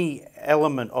at any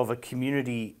element of a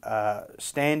community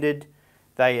standard.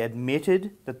 They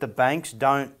admitted that the banks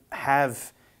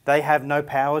have no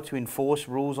power to enforce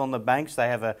rules on the banks. They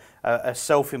have a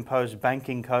self-imposed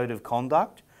banking code of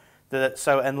conduct.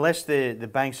 So unless the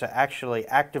banks are actually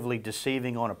actively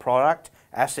deceiving on a product,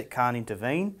 ASIC can't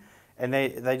intervene, and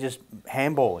they just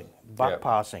handballing, buck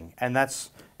passing, and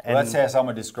that's. Well, that's how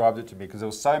someone described it to me, because there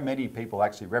were so many people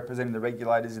actually representing the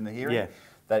regulators in the hearing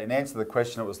that in answer to the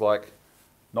question it was like,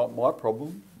 not my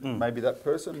problem, maybe that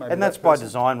person, maybe and that's that by person.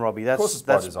 design, Robbie. Of course it's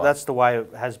by design. That's the way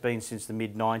it has been since the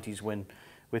mid-90s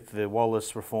with the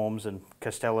Wallace reforms and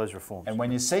Costello's reforms. And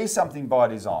when you see something by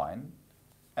design,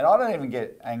 and I don't even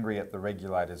get angry at the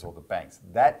regulators or the banks,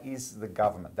 that is the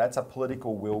government. That's a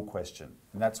political will question.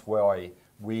 And that's why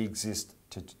we exist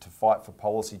to fight for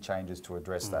policy changes to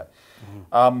address that.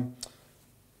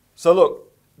 So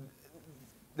look,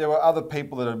 there were other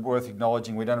people that are worth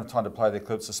acknowledging. We don't have time to play their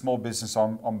clips. The Small Business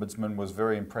Ombudsman was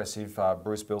very impressive.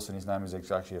 Bruce Bilson, his name is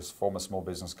actually a former small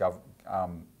business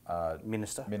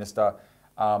minister.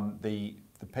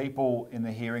 The people in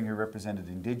the hearing who represented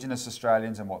Indigenous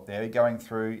Australians and what they're going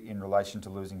through in relation to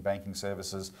losing banking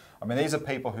services. I mean, these are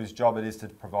people whose job it is to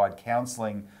provide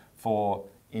counselling for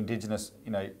Indigenous,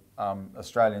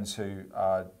 Australians who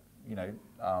are,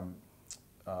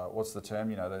 what's the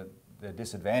term? They're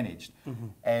disadvantaged.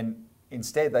 And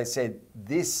instead they said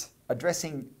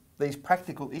addressing these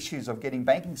practical issues of getting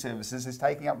banking services is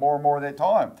taking up more and more of their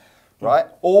time. Right?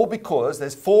 All because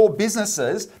there's 4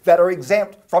 businesses that are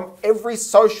exempt from every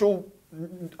social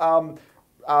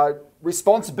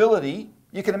responsibility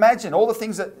you can imagine. All the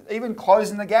things that, even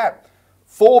closing the gap.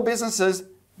 4 businesses,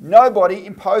 nobody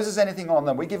imposes anything on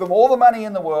them. We give them all the money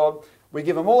in the world, we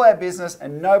give them all our business,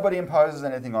 and nobody imposes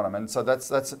anything on them. And so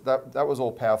that was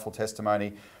all powerful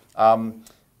testimony. And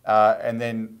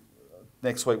then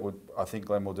next week, I think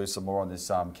Glenn will do some more on this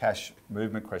cash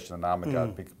movement question in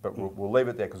Armaguard, but we'll leave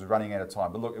it there because we're running out of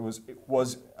time. But look, it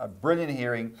was a brilliant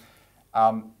hearing.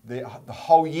 The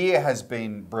whole year has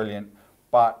been brilliant,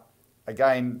 but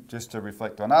again, just to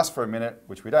reflect on us for a minute,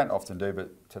 which we don't often do, but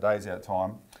today's our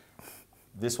time,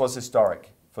 this was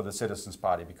historic for the Citizens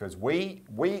Party because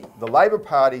the Labor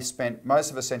Party spent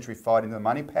most of a century fighting the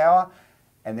money power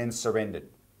and then surrendered.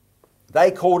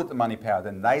 They called it the money power,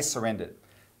 then they surrendered.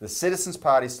 The Citizens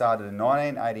Party started in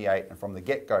 1988, and from the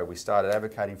get-go, we started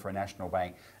advocating for a national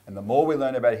bank. And the more we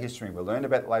learned about history, we learned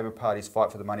about the Labor Party's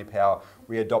fight for the money power,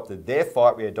 we adopted their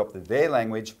fight, we adopted their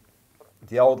language,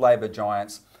 the old Labor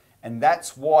giants. And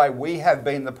that's why we have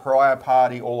been the pariah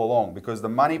party all along, because the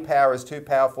money power is too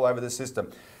powerful over the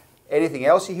system. Anything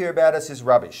else you hear about us is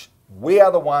rubbish. We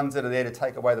are the ones that are there to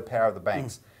take away the power of the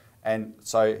banks. And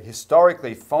so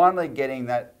historically, finally getting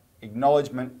that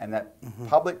acknowledgement and that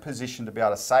public position to be able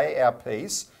to say our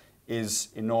piece is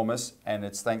enormous, and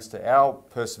it's thanks to our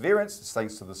perseverance, it's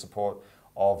thanks to the support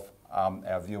of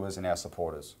our viewers and our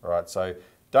supporters. All right, so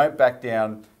don't back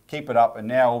down, keep it up, and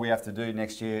now all we have to do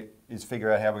next year is figure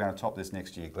out how we're going to top this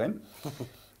next year, Glenn.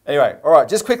 Anyway, all right,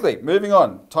 just quickly, moving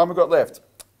on, time we've got left.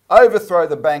 Overthrow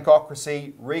the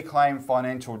bankocracy, reclaim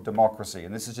financial democracy.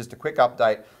 And this is just a quick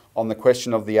update on the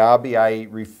question of the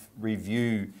RBA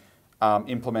review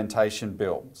implementation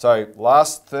bill. So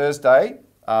last Thursday,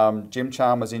 Jim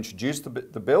Chalmers introduced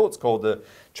the bill. It's called the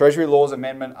Treasury Laws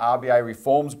Amendment RBA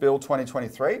Reforms Bill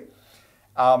 2023.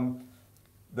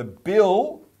 The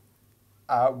bill,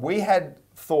 we had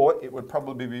thought it would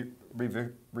probably be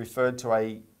referred to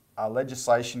a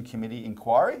legislation committee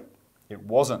inquiry. It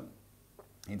wasn't.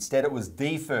 Instead, it was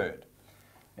deferred.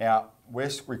 Now, we're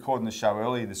recording the show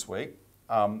early this week.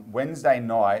 Wednesday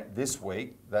night this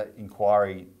week, that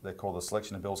inquiry they call the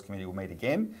Selection of Bills Committee will meet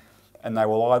again, and they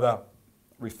will either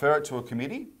refer it to a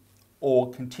committee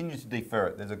or continue to defer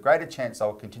it. There's a greater chance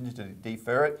they'll continue to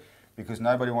defer it because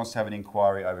nobody wants to have an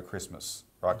inquiry over Christmas,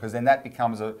 right? Because then that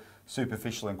becomes a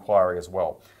superficial inquiry as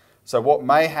well. So what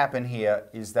may happen here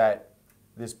is that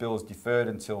this bill is deferred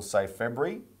until, say,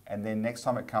 February, and then next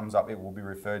time it comes up, it will be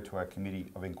referred to a committee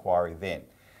of inquiry then.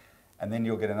 And then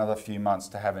you'll get another few months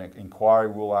to have an inquiry.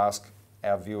 We'll ask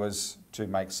our viewers to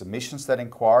make submissions to that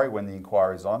inquiry when the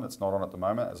inquiry is on. It's not on at the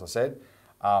moment, as I said.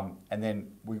 And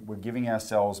then we're giving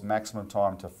ourselves maximum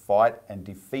time to fight and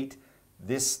defeat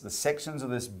the sections of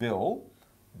this bill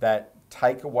that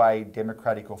take away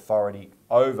democratic authority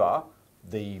over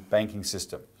the banking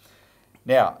system.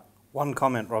 Now, one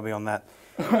comment, Robbie, on that.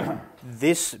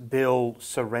 This bill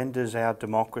surrenders our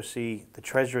democracy, the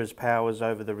Treasurer's powers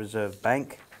over the Reserve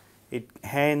Bank. It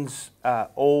hands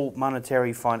all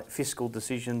monetary fiscal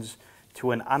decisions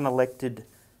to an unelected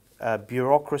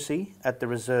bureaucracy at the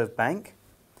Reserve Bank.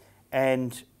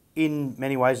 And in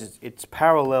many ways, it's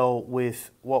parallel with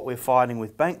what we're fighting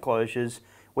with bank closures.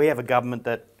 We have a government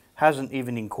that hasn't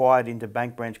even inquired into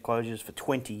bank branch closures for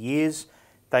 20 years.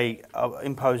 They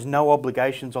impose no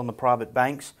obligations on the private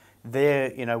banks.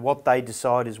 What they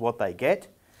decide is what they get.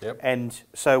 Yep. And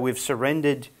so we've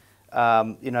surrendered,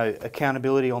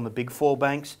 accountability on the big four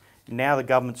banks. Now the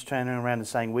government's turning around and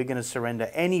saying we're going to surrender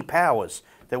any powers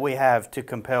that we have to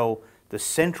compel the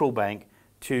central bank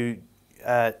to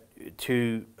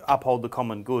uphold the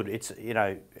common good. It's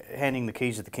handing the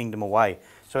keys of the kingdom away.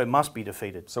 So it must be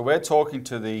defeated. So we're talking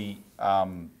to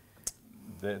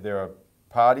there are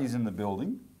parties in the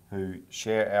building who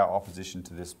share our opposition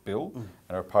to this bill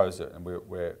and oppose it, and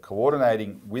we're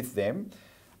coordinating with them.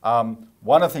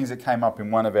 One of the things that came up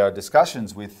in one of our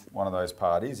discussions with one of those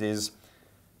parties is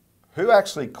who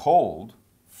actually called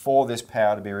for this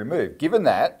power to be removed, given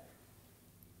that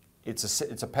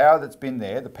it's a power that's been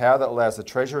there. The power that allows the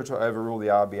Treasurer to overrule the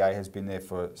RBA has been there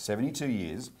for 72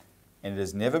 years, and it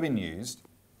has never been used.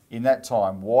 In that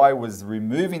time, why was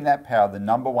removing that power the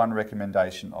 #1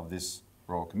 recommendation of this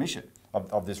Royal Commission,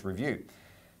 of this review?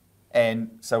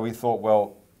 And so we thought,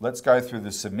 well, let's go through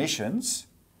the submissions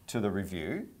to the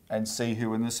review and see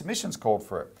who in the submissions called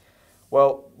for it.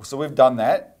 Well, so we've done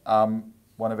that.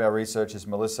 One of our researchers,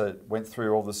 Melissa, went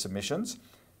through all the submissions.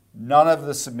 None of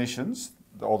the submissions,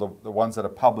 or the ones that are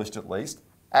published at least,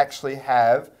 actually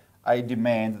have a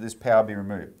demand that this power be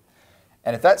removed.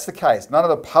 And if that's the case, none of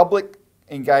the public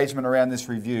engagement around this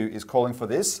review is calling for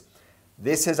this.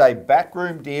 This is a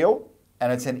backroom deal,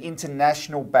 and it's an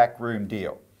international backroom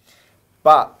deal.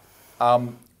 But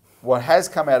what has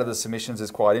come out of the submissions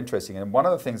is quite interesting. And one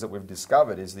of the things that we've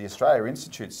discovered is the Australia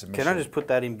Institute submission. Can I just put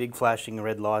that in big flashing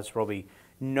red lights, Robbie?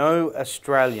 No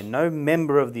Australian, no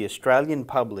member of the Australian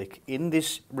public in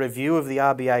this review of the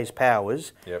RBA's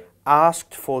powers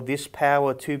asked for this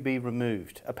power to be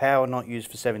removed, a power not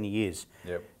used for 70 years.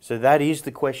 So that is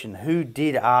the question. Who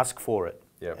did ask for it?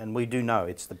 And we do know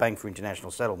it's the Bank for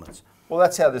International Settlements. Well,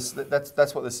 that's how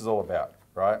that's what this is all about,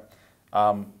 right?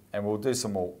 And we'll do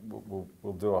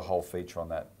we'll do a whole feature on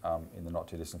that in the not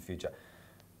too distant future.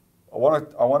 I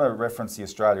want to reference the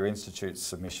Australia Institute's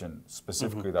submission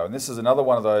specifically though, and this is another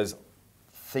one of those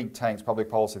think tanks, public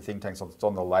policy think tanks that's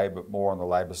on the Labor, more on the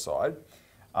Labor side.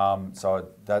 So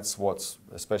that's what's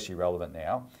especially relevant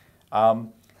now.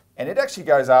 And it actually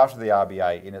goes after the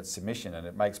RBA in its submission, and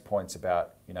it makes points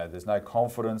about, there's no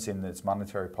confidence in its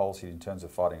monetary policy in terms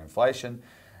of fighting inflation.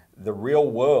 The real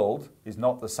world is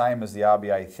not the same as the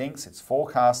RBA thinks. Its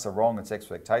forecasts are wrong, its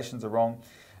expectations are wrong.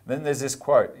 Then there's this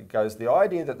quote. It goes, "The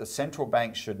idea that the central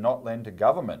bank should not lend to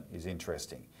government is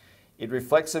interesting. It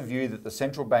reflects a view that the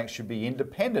central bank should be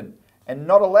independent and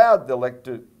not allow the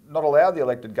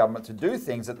elected government to do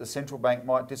things that the central bank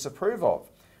might disapprove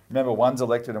of." Remember, one's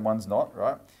elected and one's not,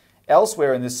 right?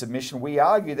 Elsewhere in this submission, we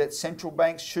argue that central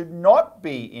banks should not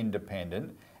be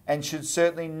independent and should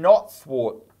certainly not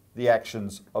thwart the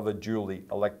actions of a duly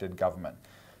elected government.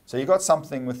 So you've got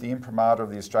something with the imprimatur of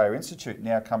the Australia Institute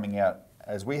now coming out,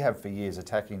 as we have for years,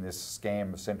 attacking this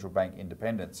scam of central bank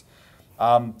independence.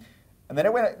 And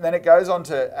then it goes on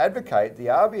to advocate the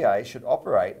RBA should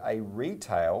operate a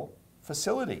retail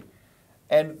facility.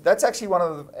 And that's actually one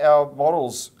of our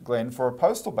models, Glenn, for a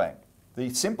postal bank. The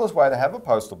simplest way to have a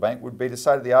postal bank would be to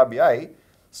say to the RBA,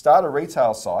 start a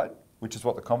retail site, which is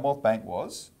what the Commonwealth Bank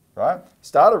was, right?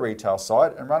 Start a retail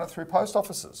site and run it through post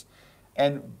offices.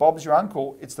 And Bob's your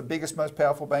uncle, it's the biggest, most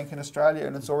powerful bank in Australia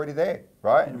and it's already there,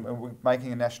 right? And we're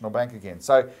making a national bank again.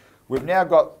 So we've now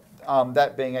got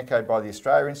that being echoed by the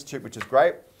Australia Institute, which is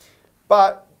great.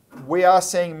 But we are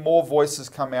seeing more voices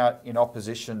come out in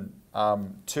opposition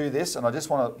to this. And I just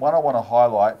want to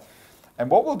highlight, and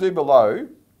what we'll do below,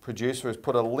 producer, is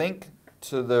put a link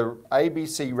to the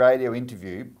ABC radio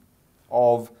interview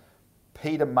of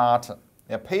Peter Martin.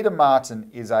 Now, Peter Martin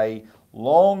is a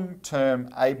long-term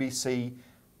ABC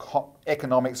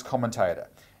economics commentator.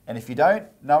 And if you don't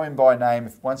know him by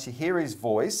name, once you hear his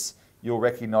voice, you'll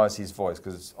recognise his voice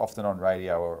because it's often on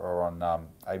radio or on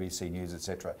ABC News,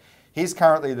 etc. He's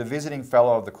currently the visiting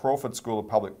fellow of the Crawford School of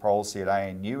Public Policy at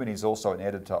ANU, and he's also an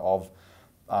editor of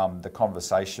The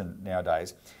Conversation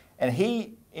nowadays. And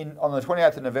he, on the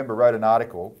 28th of November, wrote an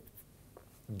article,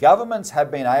 "Governments have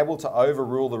been able to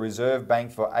overrule the Reserve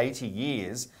Bank for 80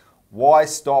 years. Why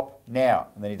stop now?"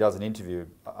 And then he does an interview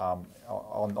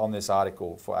on this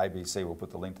article for ABC. We'll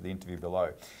put the link to the interview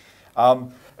below.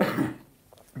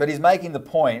 But he's making the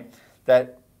point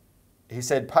that he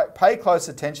said, pay close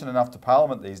attention enough to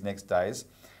Parliament these next days,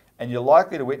 and you're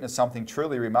likely to witness something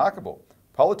truly remarkable.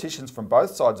 Politicians from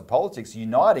both sides of politics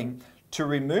uniting to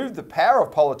remove the power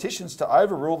of politicians to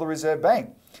overrule the Reserve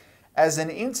Bank. As an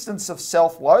instance of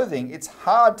self-loathing, it's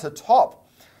hard to top.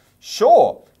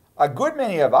 Sure, a good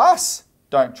many of us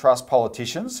don't trust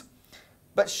politicians,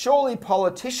 but surely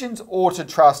politicians ought to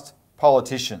trust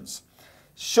politicians.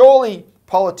 Surely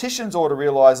politicians ought to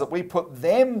realise that we put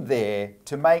them there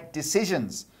to make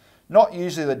decisions, not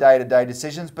usually the day-to-day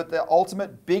decisions, but the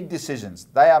ultimate big decisions.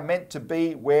 They are meant to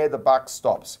be where the buck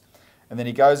stops. And then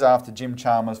he goes after Jim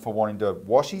Chalmers for wanting to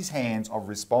wash his hands of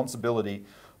responsibility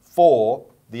for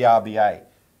the RBA.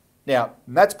 Now,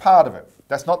 that's part of it.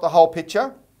 That's not the whole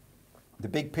picture. The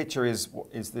big picture is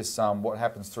this what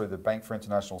happens through the Bank for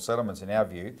International Settlements in our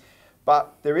view.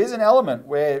 But there is an element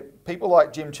where people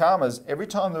like Jim Chalmers, every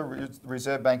time the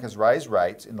Reserve Bank has raised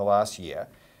rates in the last year,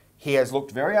 he has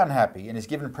looked very unhappy and has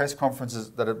given press conferences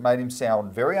that have made him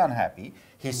sound very unhappy.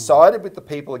 He's sided with the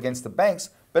people against the banks,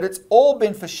 but it's all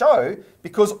been for show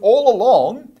because all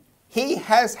along he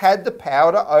has had the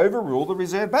power to overrule the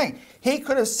Reserve Bank. He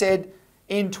could have said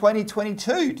in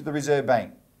 2022 to the Reserve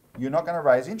Bank, you're not going to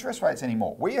raise interest rates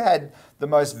anymore. We had the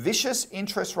most vicious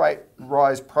interest rate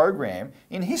rise program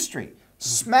in history.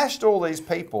 Smashed all these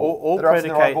people that are up to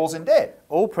their eyeballs in debt.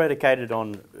 All predicated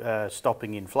on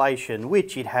stopping inflation,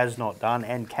 which it has not done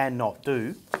and cannot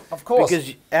do. Of course.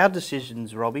 Because our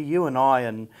decisions, Robbie, you and I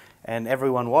and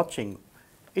everyone watching,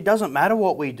 it doesn't matter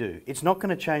what we do. It's not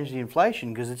going to change the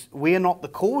inflation because we are not the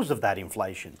cause of that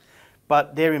inflation.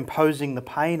 But they're imposing the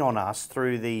pain on us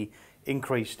through the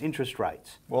increased interest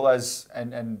rates. Well, as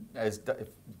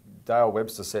Dale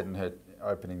Webster said in her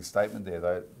opening statement there,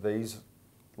 though, these,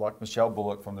 like Michelle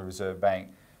Bullock from the Reserve Bank,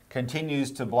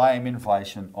 continues to blame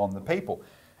inflation on the people.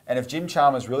 And if Jim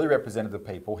Chalmers really represented the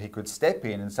people, he could step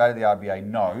in and say to the RBA,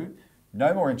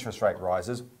 no more interest rate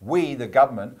rises. We, the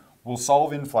government, will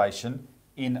solve inflation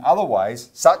in other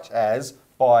ways, such as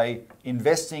by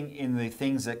investing in the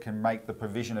things that can make the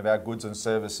provision of our goods and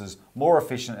services more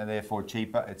efficient and therefore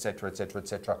cheaper, etc., etc.,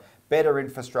 etc. Better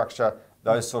infrastructure,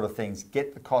 those sort of things.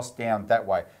 Get the cost down that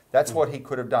way. That's what he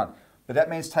could have done. But that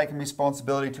means taking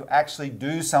responsibility to actually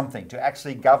do something, to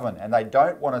actually govern. And they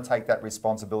don't want to take that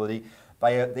responsibility.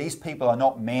 These people are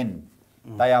not men.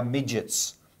 They are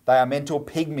midgets. They are mental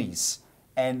pygmies.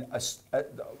 And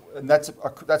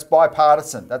that's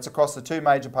bipartisan. That's across the two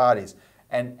major parties.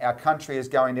 And our country is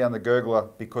going down the gurgler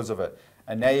because of it.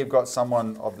 And now you've got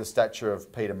someone of the stature of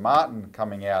Peter Martin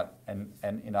coming out and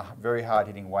in a very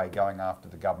hard-hitting way going after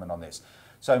the government on this.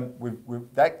 So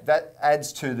that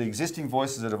adds to the existing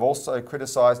voices that have also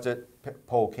criticised it,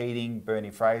 Paul Keating,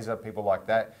 Bernie Fraser, people like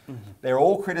that. They're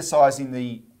all criticising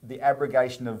the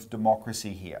abrogation of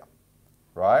democracy here,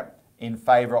 right? In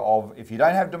favour of, if you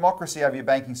don't have democracy over your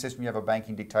banking system, you have a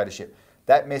banking dictatorship.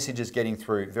 That message is getting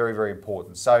through, very, very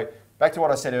important. So back to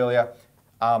what I said earlier,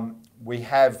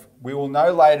 We will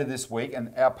know later this week,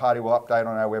 and our party will update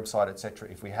on our website, etc.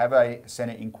 If we have a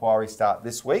Senate inquiry start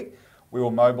this week, we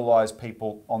will mobilise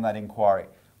people on that inquiry.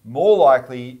 More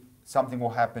likely, something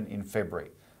will happen in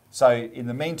February. So in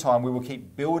the meantime, we will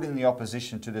keep building the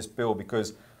opposition to this bill,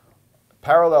 because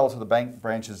parallel to the bank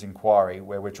branch's inquiry,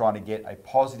 where we're trying to get a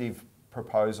positive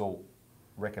proposal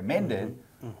recommended,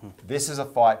 this is a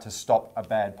fight to stop a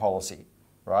bad policy,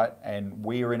 right? And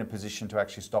we are in a position to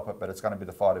actually stop it, but it's going to be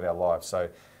the fight of our lives. So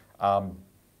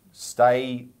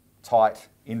stay tight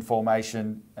in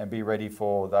formation and be ready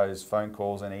for those phone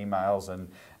calls and emails and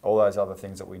all those other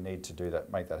things that we need to do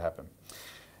that, make that happen.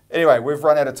 Anyway, we've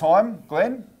run out of time.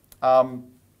 Glenn,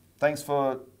 thanks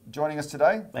for joining us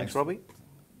today. Thanks Robbie.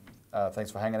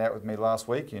 Thanks for hanging out with me last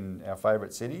week in our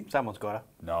favourite city. Someone's got her.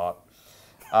 No.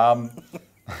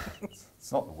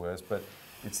 It's not the worst, but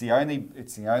it's the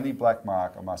only black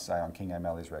mark, I must say, on King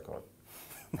O'Malley's record.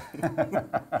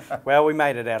 Well, we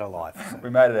made it out alive. So. We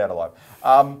made it out alive.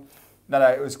 No,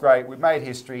 it was great. We've made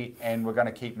history, and we're going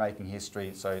to keep making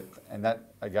history. So, and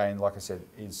that, again, like I said,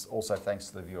 is also thanks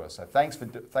to the viewers. So thanks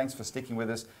for sticking with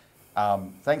us.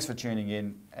 Thanks for tuning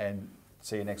in, and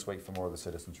see you next week for more of the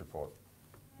Citizens Report.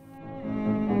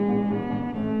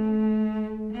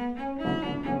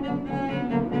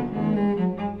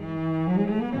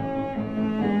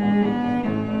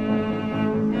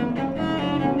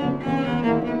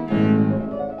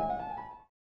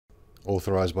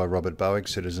 Authorised by Robert Barwick,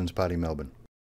 Citizens Party, Melbourne.